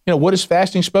 You know, what is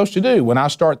fasting supposed to do? When I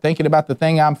start thinking about the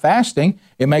thing I'm fasting,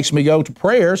 it makes me go to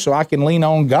prayer so I can lean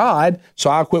on God, so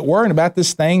I'll quit worrying about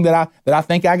this thing that I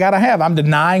think I got to have. I'm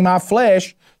denying my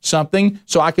flesh something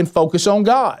so I can focus on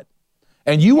God.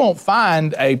 And you won't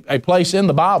find a place in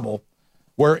the Bible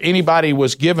where anybody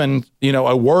was given,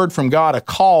 a word from God, a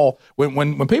call.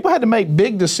 When people had to make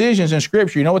big decisions in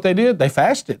Scripture, you know what they did? They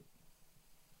fasted.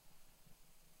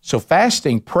 So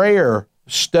fasting, prayer,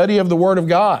 study of the Word of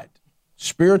God,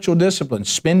 spiritual discipline,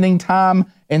 spending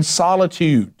time in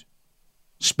solitude,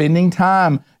 spending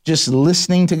time just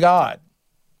listening to God.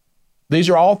 These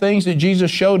are all things that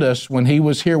Jesus showed us when he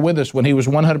was here with us, when he was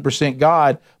 100%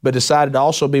 God, but decided to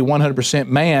also be 100%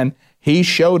 man. He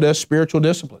showed us spiritual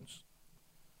disciplines.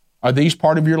 Are these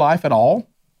part of your life at all?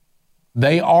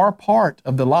 They are part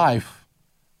of the life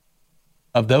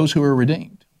of those who are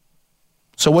redeemed.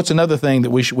 So what's another thing that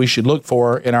we should look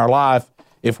for in our life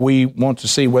if we want to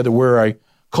see whether we're a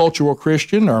cultural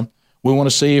Christian or we want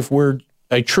to see if we're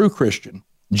a true Christian?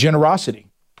 Generosity.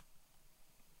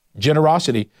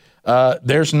 Generosity.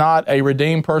 There's not a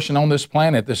redeemed person on this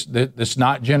planet that's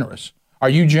not generous. Are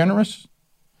you generous?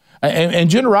 And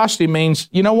generosity means,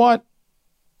 you know what?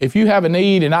 If you have a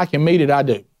need and I can meet it, I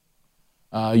do.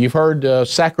 You've heard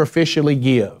sacrificially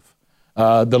give.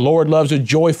 The Lord loves a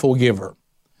joyful giver.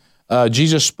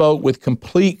 Jesus spoke with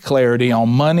complete clarity on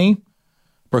money,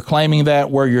 proclaiming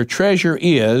that where your treasure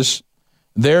is,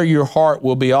 there your heart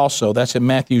will be also. That's in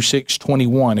Matthew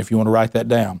 6:21, if you want to write that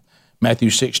down. Matthew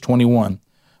 6:21.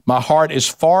 My heart is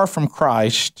far from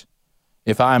Christ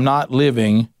if I am not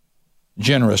living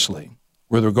generously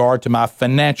with regard to my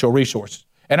financial resources.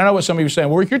 And I know what some of you are saying,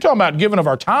 well, you're talking about giving of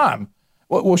our time.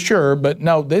 Well, sure, but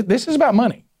no, this is about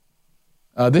money.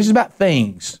 This is about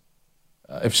things.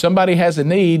 If somebody has a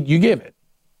need, you give it.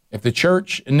 If the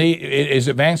church is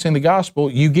advancing the gospel,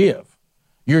 you give.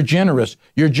 You're generous.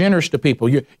 You're generous to people.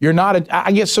 You're not.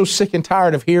 I get so sick and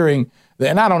tired of hearing that,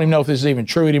 and I don't even know if this is even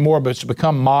true anymore, but it's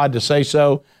become mod to say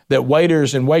so, that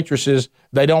waiters and waitresses,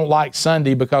 they don't like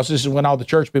Sunday because this is when all the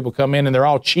church people come in and they're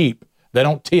all cheap. They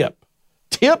don't tip.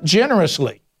 Tip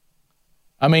generously.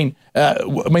 I mean,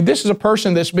 this is a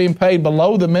person that's being paid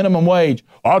below the minimum wage.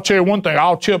 I'll tell you one thing,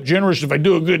 I'll tip generous if they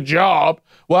do a good job.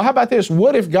 Well, how about this?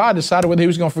 What if God decided whether he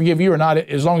was going to forgive you or not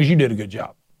as long as you did a good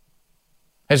job?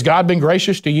 Has God been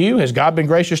gracious to you? Has God been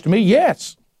gracious to me?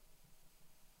 Yes.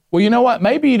 Well, you know what?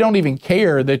 Maybe you don't even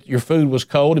care that your food was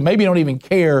cold, and maybe you don't even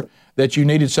care that you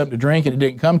needed something to drink and it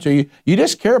didn't come to you. You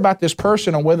just care about this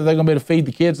person and whether they're going to be able to feed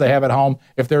the kids they have at home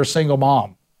if they're a single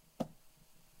mom.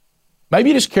 Maybe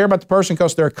you just care about the person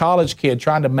because they're a college kid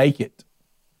trying to make it.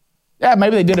 Yeah,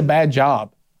 maybe they did a bad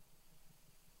job.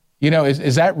 You know,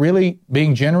 is that really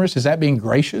being generous? Is that being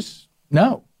gracious?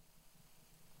 No.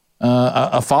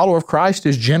 A follower of Christ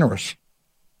is generous.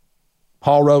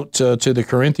 Paul wrote to the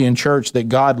Corinthian church that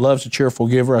God loves a cheerful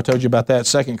giver. I told you about that,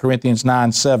 2 Corinthians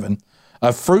 9:7.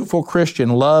 A fruitful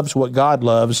Christian loves what God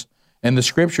loves, and the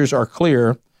scriptures are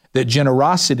clear that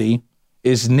generosity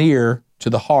is near to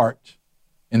the heart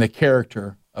in the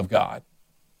character of God.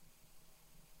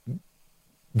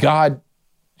 God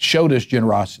showed us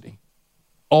generosity.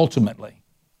 Ultimately,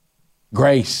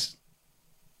 grace.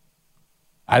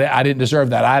 I didn't deserve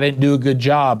that. I didn't do a good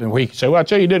job. And we say, well, I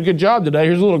tell you, you did a good job today.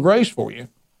 Here's a little grace for you.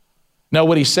 No,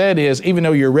 what he said is, even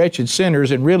though you're wretched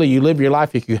sinners and really you live your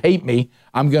life if you hate me,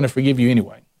 I'm going to forgive you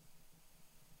anyway.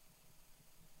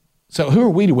 So who are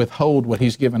we to withhold what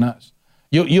he's given us?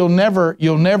 You'll never,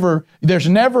 there's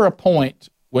never a point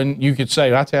when you could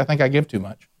say, I think I give too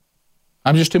much.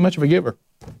 I'm just too much of a giver.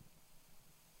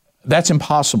 That's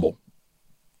impossible.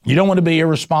 You don't want to be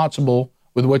irresponsible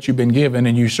with what you've been given,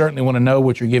 and you certainly want to know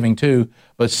what you're giving to,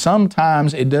 but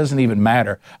sometimes it doesn't even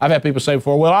matter. I've had people say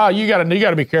before, well, you got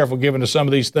to be careful giving to some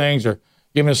of these things or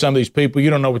giving to some of these people. You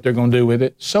don't know what they're going to do with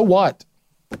it. So what?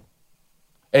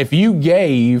 If you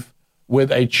gave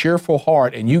with a cheerful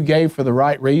heart and you gave for the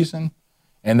right reason,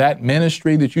 and that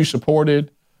ministry that you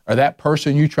supported or that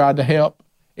person you tried to help,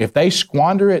 if they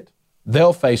squander it,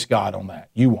 they'll face God on that.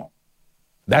 You won't.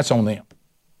 That's on them.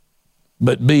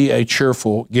 But be a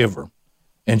cheerful giver.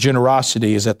 And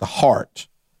generosity is at the heart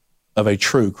of a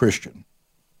true Christian.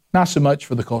 Not so much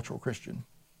for the cultural Christian.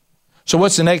 So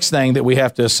what's the next thing that we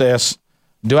have to assess?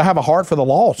 Do I have a heart for the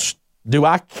lost? Do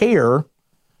I care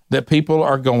that people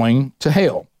are going to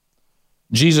hell?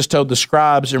 Jesus told the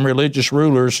scribes and religious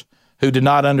rulers who did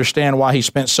not understand why he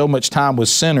spent so much time with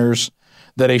sinners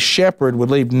that a shepherd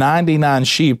would leave 99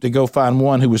 sheep to go find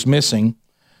one who was missing.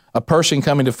 A person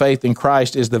coming to faith in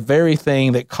Christ is the very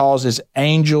thing that causes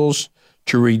angels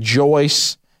to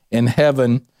rejoice in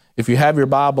heaven. If you have your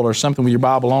Bible or something with your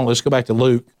Bible on, let's go back to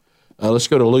Luke. Let's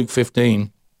go to Luke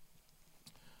 15.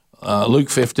 Luke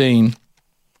 15,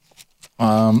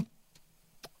 1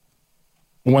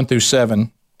 through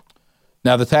 7.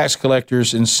 Now the tax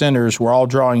collectors and sinners were all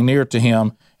drawing near to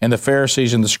him, and the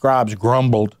Pharisees and the scribes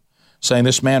grumbled, saying,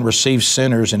 this man receives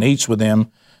sinners and eats with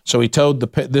them. So he told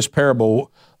this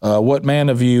parable, what man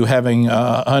of you having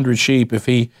 100 sheep, if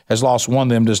he has lost one of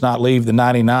them, does not leave the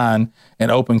 99 in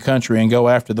open country and go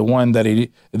after the one that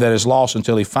is lost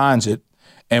until he finds it?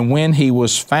 And when he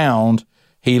was found,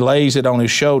 he lays it on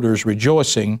his shoulders,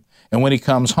 rejoicing. And when he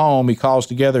comes home, he calls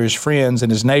together his friends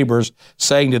and his neighbors,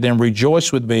 saying to them,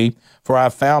 rejoice with me, for I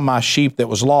have found my sheep that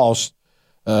was lost.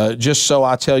 Just so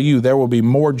I tell you, there will be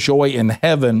more joy in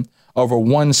heaven over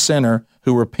one sinner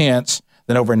who repents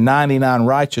than over 99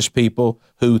 righteous people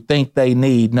who think they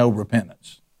need no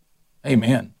repentance.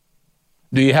 Amen.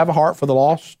 Do you have a heart for the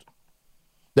lost?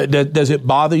 Does it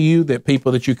bother you that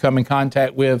people that you come in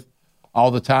contact with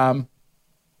all the time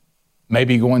may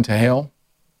be going to hell?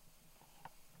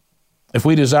 If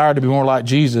we desire to be more like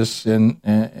Jesus, and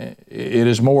it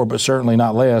is more, but certainly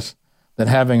not less, than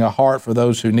having a heart for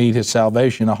those who need his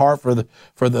salvation. A heart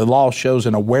for the lost shows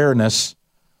an awareness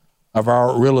of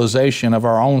our realization of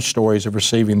our own stories of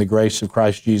receiving the grace of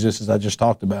Christ Jesus, as I just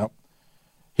talked about.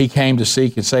 He came to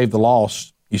seek and save the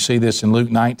lost. You see this in Luke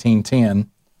 19:10.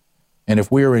 And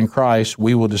if we are in Christ,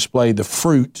 we will display the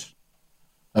fruit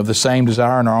of the same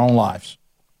desire in our own lives.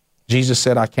 Jesus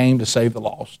said, I came to save the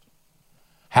lost.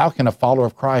 How can a follower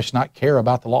of Christ not care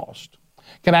about the lost?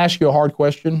 Can I ask you a hard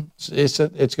question? It's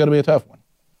going to be a tough one.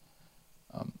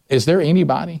 Is there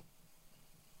anybody?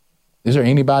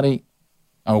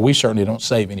 We certainly don't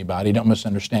save anybody, don't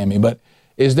misunderstand me, but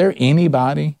is there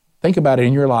anybody, think about it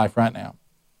in your life right now,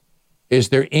 is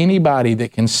there anybody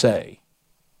that can say,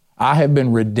 I have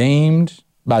been redeemed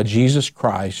by Jesus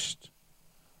Christ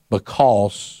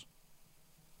because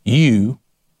you,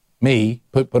 me,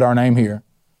 put our name here,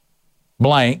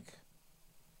 blank,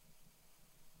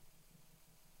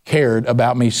 cared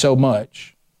about me so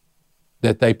much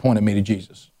that they pointed me to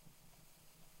Jesus?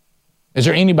 Is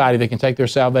there anybody that can take their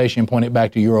salvation and point it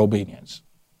back to your obedience?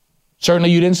 Certainly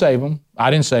you didn't save them.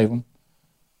 I didn't save them.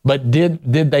 But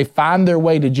did they find their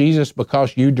way to Jesus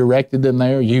because you directed them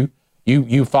there?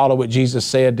 You follow what Jesus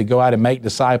said to go out and make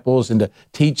disciples and to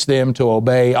teach them to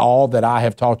obey all that I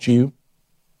have taught you?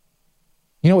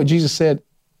 You know what Jesus said?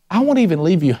 I won't even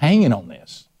leave you hanging on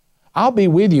this. I'll be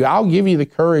with you. I'll give you the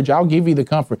courage. I'll give you the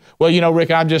comfort. Well, you know, Rick,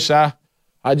 that's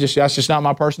just not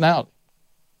my personality.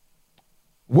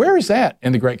 Where is that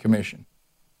in the Great Commission?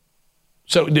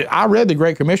 So I read the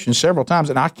Great Commission several times,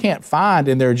 and I can't find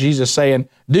in there Jesus saying,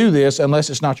 do this unless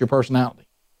it's not your personality.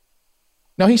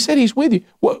 No, he said he's with you.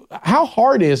 Well, how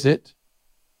hard is it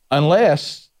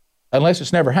unless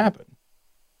it's never happened?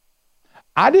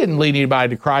 I didn't lead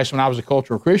anybody to Christ when I was a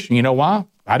cultural Christian. You know why?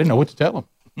 I didn't know what to tell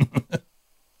them.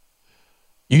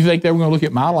 You think they were going to look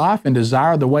at my life and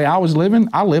desire the way I was living?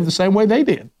 I lived the same way they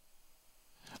did.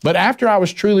 But after I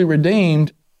was truly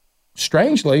redeemed,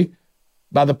 strangely,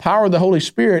 by the power of the Holy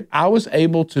Spirit, I was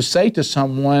able to say to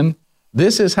someone,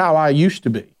 this is how I used to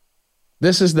be.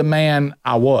 This is the man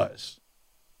I was.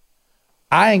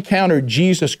 I encountered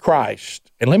Jesus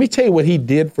Christ, and let me tell you what he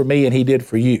did for me and he did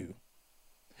for you.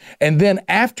 And then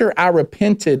after I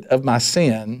repented of my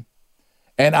sin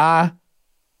and I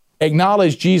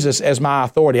acknowledged Jesus as my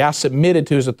authority, I submitted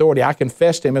to his authority, I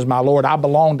confessed him as my Lord, I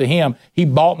belonged to him, he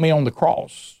bought me on the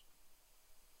cross.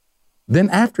 Then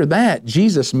after that,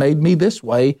 Jesus made me this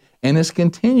way and is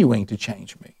continuing to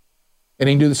change me. And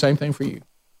he can do the same thing for you.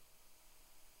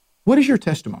 What is your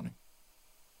testimony?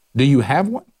 Do you have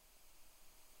one?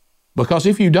 Because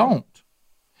if you don't,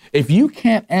 if you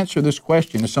can't answer this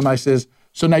question, if somebody says,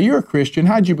 so now you're a Christian,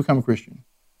 how did you become a Christian?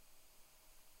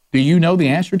 Do you know the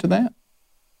answer to that?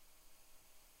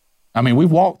 I mean,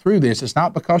 we've walked through this. It's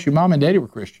not because your mom and daddy were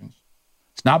Christians.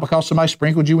 It's not because somebody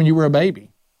sprinkled you when you were a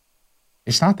baby.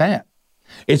 It's not that.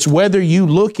 It's whether you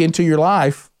look into your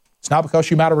life. It's not because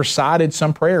you might have recited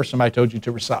some prayer somebody told you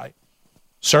to recite.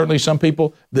 Certainly some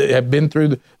people that have been through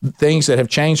the things that have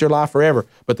changed their life forever.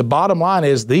 But the bottom line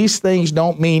is these things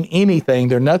don't mean anything.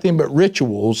 They're nothing but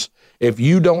rituals if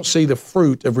you don't see the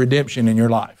fruit of redemption in your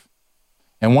life.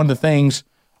 And one of the things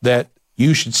that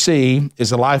you should see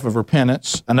is a life of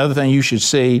repentance. Another thing you should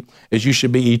see is you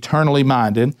should be eternally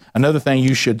minded. Another thing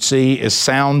you should see is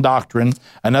sound doctrine.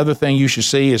 Another thing you should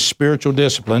see is spiritual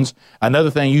disciplines.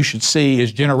 Another thing you should see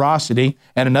is generosity.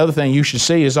 And another thing you should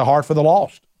see is a heart for the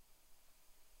lost.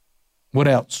 What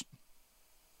else?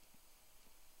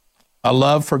 A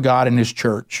love for God and his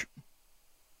church.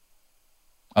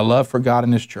 A love for God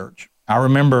and his church. I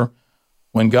remember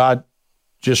when God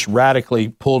just radically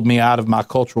pulled me out of my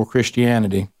cultural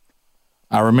Christianity.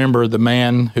 I remember the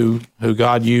man who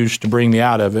God used to bring me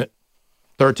out of it.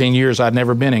 13 years I'd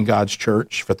never been in God's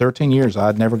church. For 13 years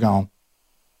I'd never gone.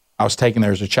 I was taken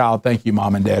there as a child. Thank you,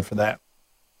 Mom and Dad, for that.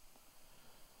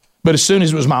 But as soon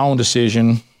as it was my own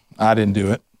decision, I didn't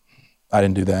do it. I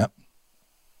didn't do that.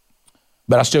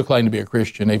 But I still claim to be a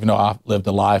Christian, even though I lived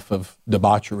a life of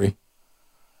debauchery.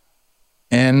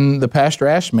 And the pastor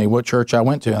asked me what church I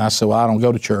went to, and I said, well, I don't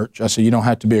go to church. I said, you don't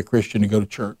have to be a Christian to go to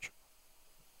church.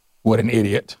 What an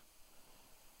idiot.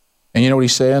 And you know what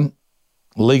he's saying?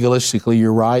 Legalistically,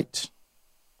 you're right.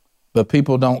 But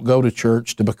people don't go to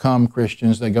church to become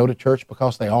Christians. They go to church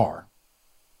because they are.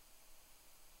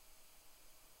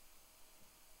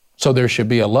 So there should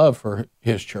be a love for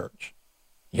his church.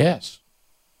 Yes.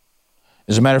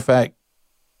 As a matter of fact,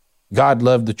 God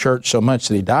loved the church so much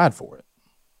that he died for it.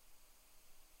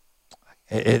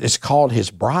 It's called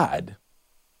his bride.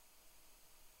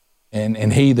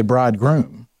 And he, the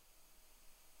bridegroom.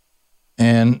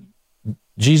 And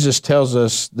Jesus tells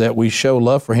us that we show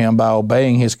love for him by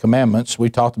obeying his commandments. We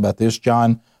talked about this,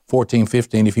 John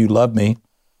 14:15. If you love me,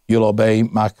 you'll obey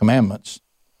my commandments.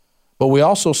 But we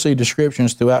also see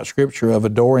descriptions throughout Scripture of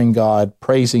adoring God,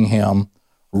 praising him,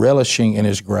 relishing in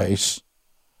his grace.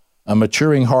 A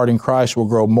maturing heart in Christ will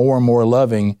grow more and more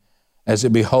loving as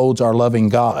it beholds our loving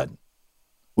God.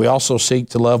 We also seek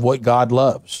to love what God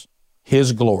loves,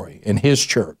 his glory and his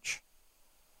church.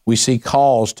 We see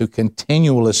calls to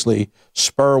continuously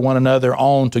spur one another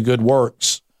on to good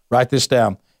works. Write this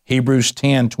down, Hebrews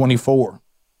 10:24.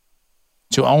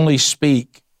 To only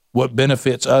speak what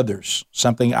benefits others,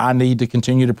 something I need to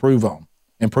continue to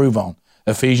improve on.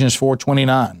 Ephesians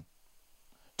 4:29.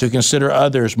 To consider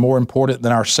others more important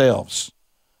than ourselves.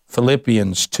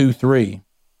 Philippians 2:3.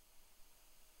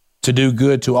 To do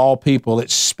good to all people,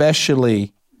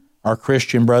 especially our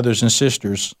Christian brothers and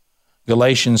sisters.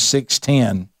 Galatians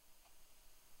 6:10.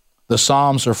 The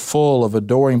Psalms are full of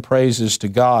adoring praises to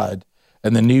God,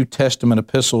 and the New Testament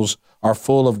epistles are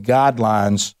full of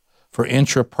guidelines for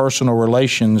intrapersonal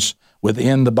relations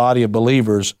within the body of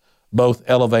believers. Both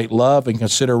elevate love and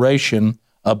consideration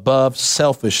above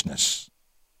selfishness.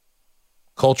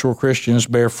 Cultural Christians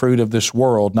bear fruit of this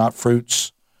world, not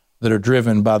fruits that are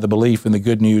driven by the belief in the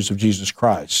good news of Jesus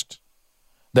Christ.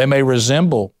 They may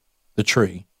resemble the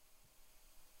tree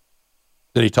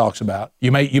that he talks about.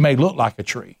 You may look like a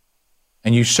tree,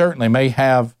 and you certainly may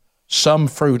have some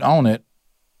fruit on it,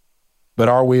 but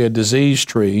are we a diseased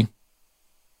tree?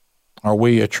 Are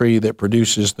we a tree that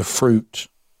produces the fruit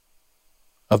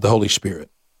of the Holy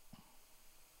Spirit?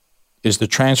 Is the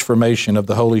transformation of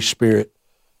the Holy Spirit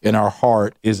in our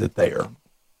heart, is it there?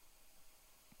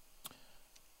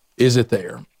 Is it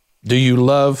there? Do you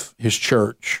love his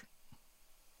church?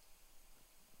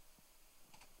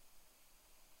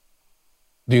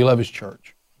 Do you love his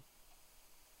church?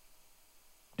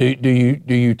 Do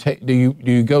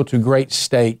you go to great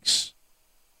stakes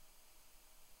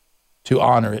to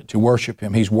honor it, to worship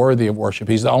him? He's worthy of worship.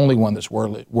 He's the only one that's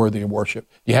worthy of worship.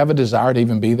 Do you have a desire to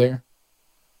even be there?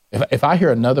 If I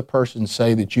hear another person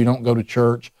say that you don't go to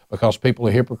church because people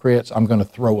are hypocrites, I'm going to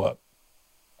throw up.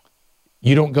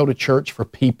 You don't go to church for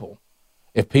people.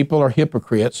 If people are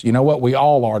hypocrites, you know what? We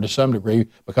all are to some degree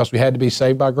because we had to be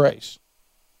saved by grace.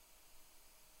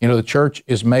 You know, the church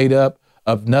is made up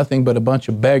of nothing but a bunch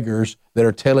of beggars that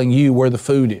are telling you where the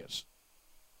food is.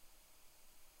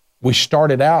 We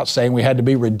started out saying we had to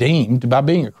be redeemed by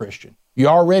being a Christian. You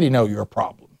already know you're a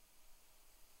problem.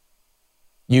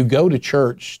 You go to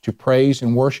church to praise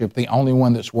and worship the only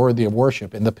one that's worthy of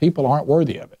worship, and the people aren't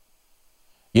worthy of it.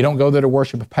 You don't go there to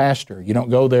worship a pastor. You don't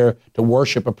go there to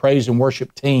worship a praise and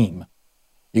worship team.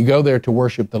 You go there to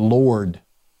worship the Lord,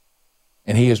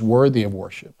 and he is worthy of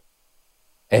worship,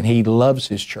 and he loves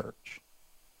his church.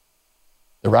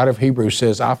 The writer of Hebrews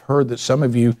says, I've heard that some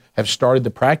of you have started the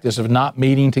practice of not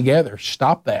meeting together.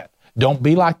 Stop that. Don't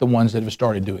be like the ones that have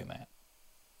started doing that.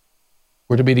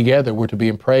 We're to be together. We're to be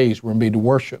in praise. We're to be to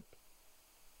worship.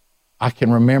 I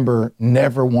can remember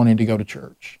never wanting to go to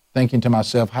church, thinking to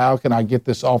myself, how can I get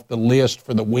this off the list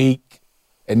for the week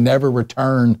and never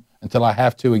return until I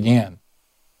have to again?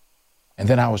 And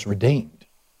then I was redeemed.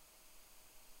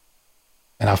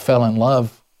 And I fell in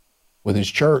love with his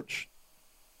church.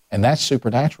 And that's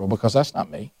supernatural because that's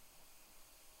not me.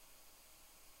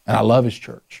 And I love his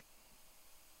church.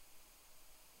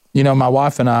 You know, my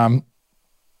wife and I,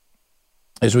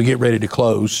 as we get ready to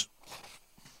close,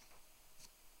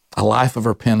 a life of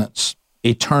repentance,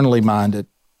 eternally minded,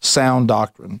 sound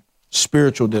doctrine,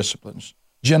 spiritual disciplines,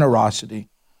 generosity,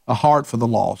 a heart for the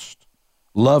lost,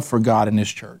 love for God and his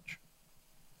church.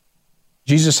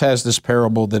 Jesus has this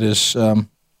parable that is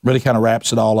really kind of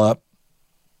wraps it all up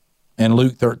in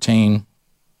Luke 13,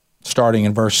 starting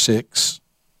in verse 6.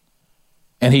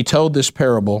 And he told this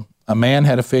parable, a man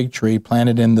had a fig tree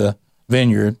planted in the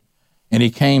vineyard, and he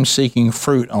came seeking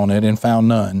fruit on it and found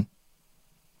none.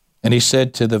 And he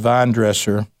said to the vine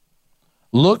dresser,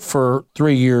 look, for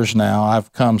 3 years now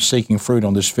I've come seeking fruit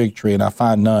on this fig tree, and I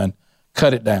find none.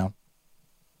 Cut it down.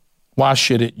 Why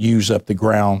should it use up the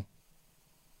ground?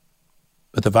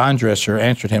 But the vine dresser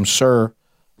answered him, sir,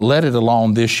 let it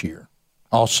alone this year,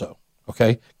 also,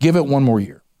 okay? Give it one more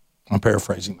year. I'm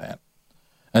paraphrasing that.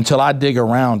 Until I dig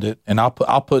around it and I'll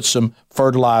put some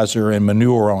fertilizer and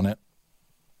manure on it,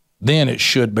 then it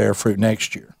should bear fruit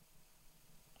next year.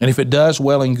 And if it does,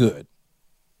 well and good.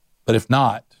 But if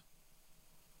not,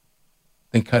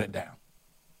 then cut it down.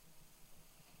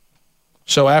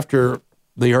 So after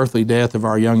the earthly death of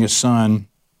our youngest son,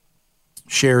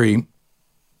 Sherry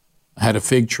had a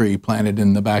fig tree planted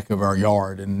in the back of our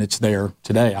yard, and it's there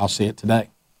today. I'll see it today.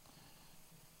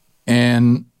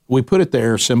 And we put it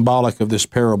there symbolic of this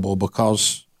parable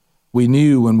because we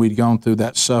knew when we'd gone through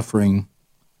that suffering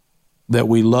that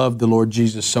we loved the Lord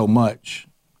Jesus so much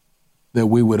that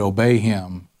we would obey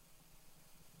him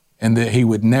and that he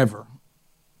would never,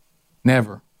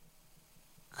 never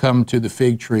come to the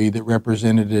fig tree that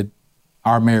represented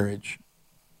our marriage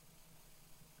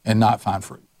and not find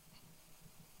fruit.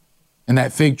 And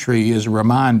that fig tree is a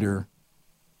reminder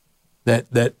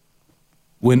that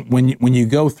when you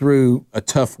go through a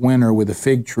tough winter with a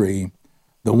fig tree,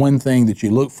 the one thing that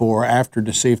you look for after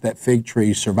to see if that fig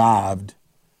tree survived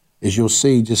is you'll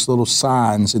see just little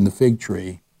signs in the fig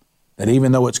tree that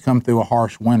even though it's come through a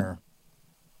harsh winter,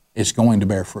 it's going to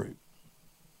bear fruit.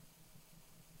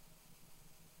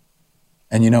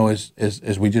 And you know,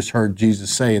 as we just heard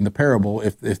Jesus say in the parable,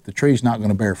 if the tree's not going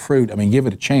to bear fruit, I mean, give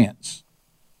it a chance.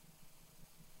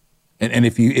 And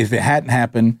if it hadn't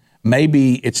happened,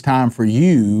 maybe it's time for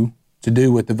you to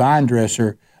do what the vine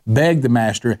dresser begged the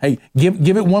master, hey,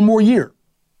 give it one more year.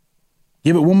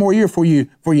 Give it one more year before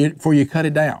you cut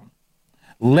it down.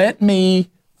 Let me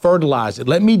fertilize it.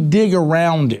 Let me dig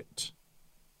around it.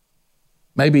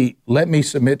 Maybe let me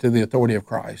submit to the authority of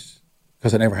Christ,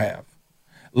 because I never have.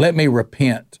 Let me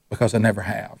repent, because I never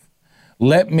have.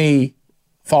 Let me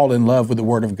fall in love with the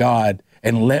Word of God,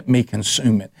 and let me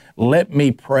consume it. Let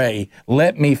me pray.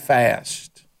 Let me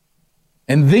fast.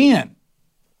 And then,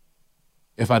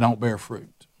 if I don't bear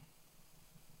fruit,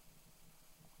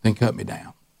 then cut me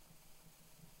down.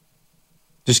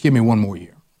 Just give me one more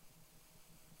year.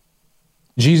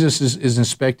 Jesus is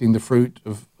inspecting the fruit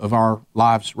of our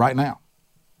lives right now.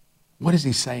 What is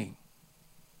he saying?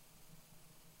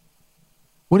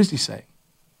 What is he saying?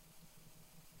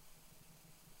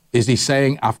 Is he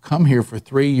saying, I've come here for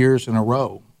 3 years in a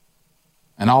row,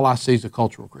 and all I see is a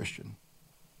cultural Christian?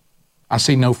 I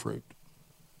see no fruit.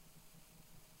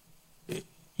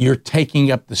 You're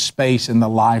taking up the space in the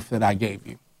life that I gave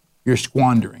you. You're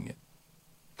squandering it.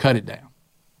 Cut it down.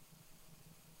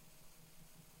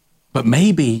 But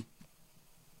maybe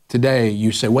today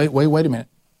you say, wait a minute.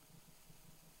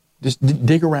 Just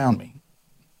dig around me.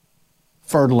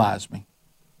 Fertilize me.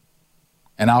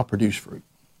 And I'll produce fruit.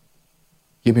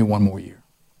 Give me one more year.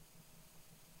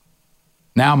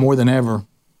 Now more than ever,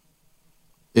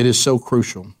 it is so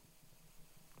crucial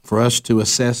for us to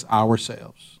assess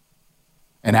ourselves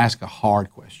and ask a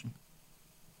hard question.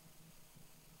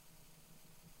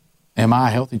 Am I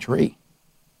a healthy tree?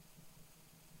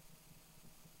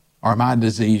 Or am I a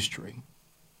diseased tree?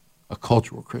 A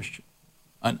cultural Christian?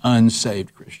 An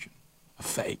unsaved Christian? A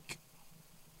fake?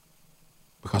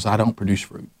 Because I don't produce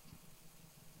fruit.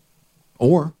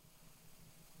 Or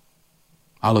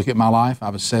I look at my life,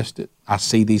 I've assessed it, I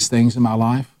see these things in my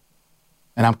life,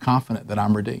 and I'm confident that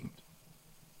I'm redeemed.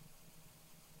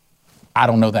 I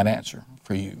don't know that answer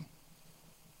for you.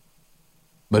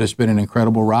 But it's been an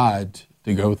incredible ride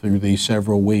to go through these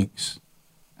several weeks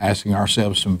asking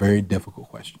ourselves some very difficult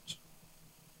questions.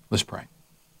 Let's pray.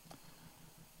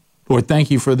 Lord, thank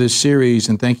you for this series,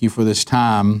 and thank you for this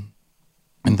time,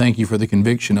 and thank you for the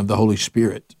conviction of the Holy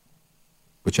Spirit,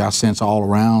 which I sense all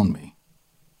around me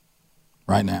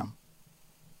right now.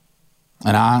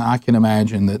 And I can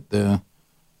imagine that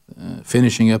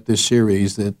finishing up this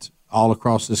series, that all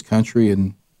across this country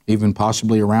and even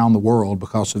possibly around the world,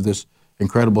 because of this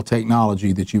incredible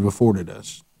technology that you've afforded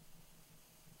us,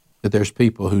 that there's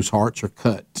people whose hearts are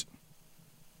cut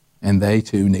and they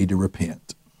too need to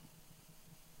repent.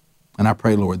 And I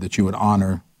pray, Lord, that you would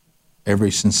honor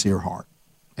every sincere heart,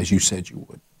 as you said you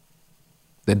would,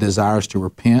 that desires to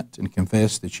repent and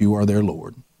confess that you are their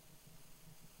Lord,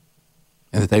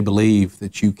 and that they believe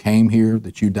that you came here,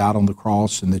 that you died on the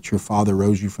cross, and that your Father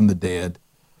rose you from the dead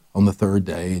on the third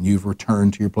day, and you've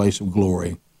returned to your place of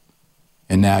glory,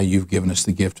 and now you've given us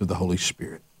the gift of the Holy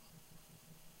Spirit.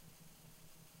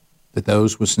 That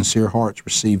those with sincere hearts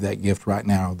receive that gift right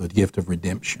now, the gift of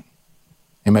redemption.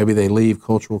 And maybe they leave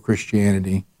cultural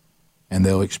Christianity and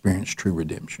they'll experience true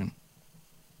redemption.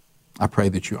 I pray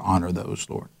that you honor those,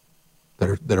 Lord,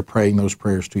 that are praying those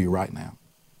prayers to you right now.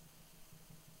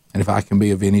 And if I can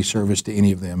be of any service to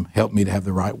any of them, help me to have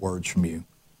the right words from you.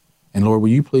 And Lord, will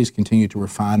you please continue to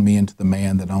refine me into the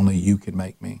man that only you can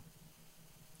make me?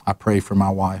 I pray for my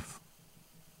wife.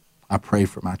 I pray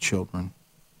for my children.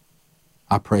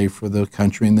 I pray for the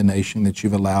country and the nation that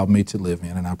you've allowed me to live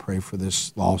in, and I pray for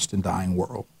this lost and dying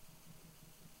world.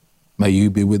 May you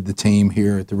be with the team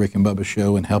here at the Rick and Bubba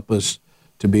Show and help us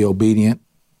to be obedient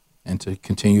and to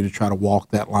continue to try to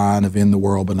walk that line of in the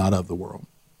world but not of the world.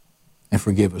 And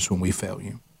forgive us when we fail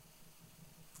you.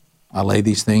 I lay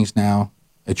these things now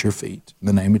at your feet. In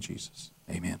the name of Jesus,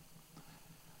 amen.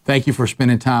 Thank you for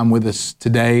spending time with us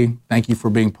today. Thank you for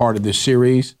being part of this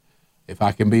series. If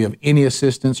I can be of any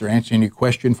assistance or answer any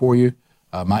question for you,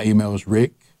 my email is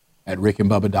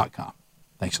rick@rickandbubba.com.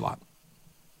 Thanks a lot.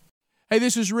 Hey,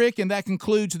 this is Rick, and that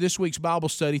concludes this week's Bible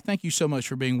study. Thank you so much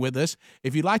for being with us.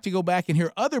 If you'd like to go back and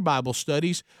hear other Bible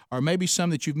studies, or maybe some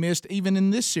that you've missed even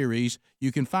in this series,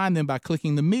 you can find them by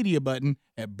clicking the media button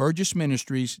at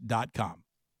burgessministries.com.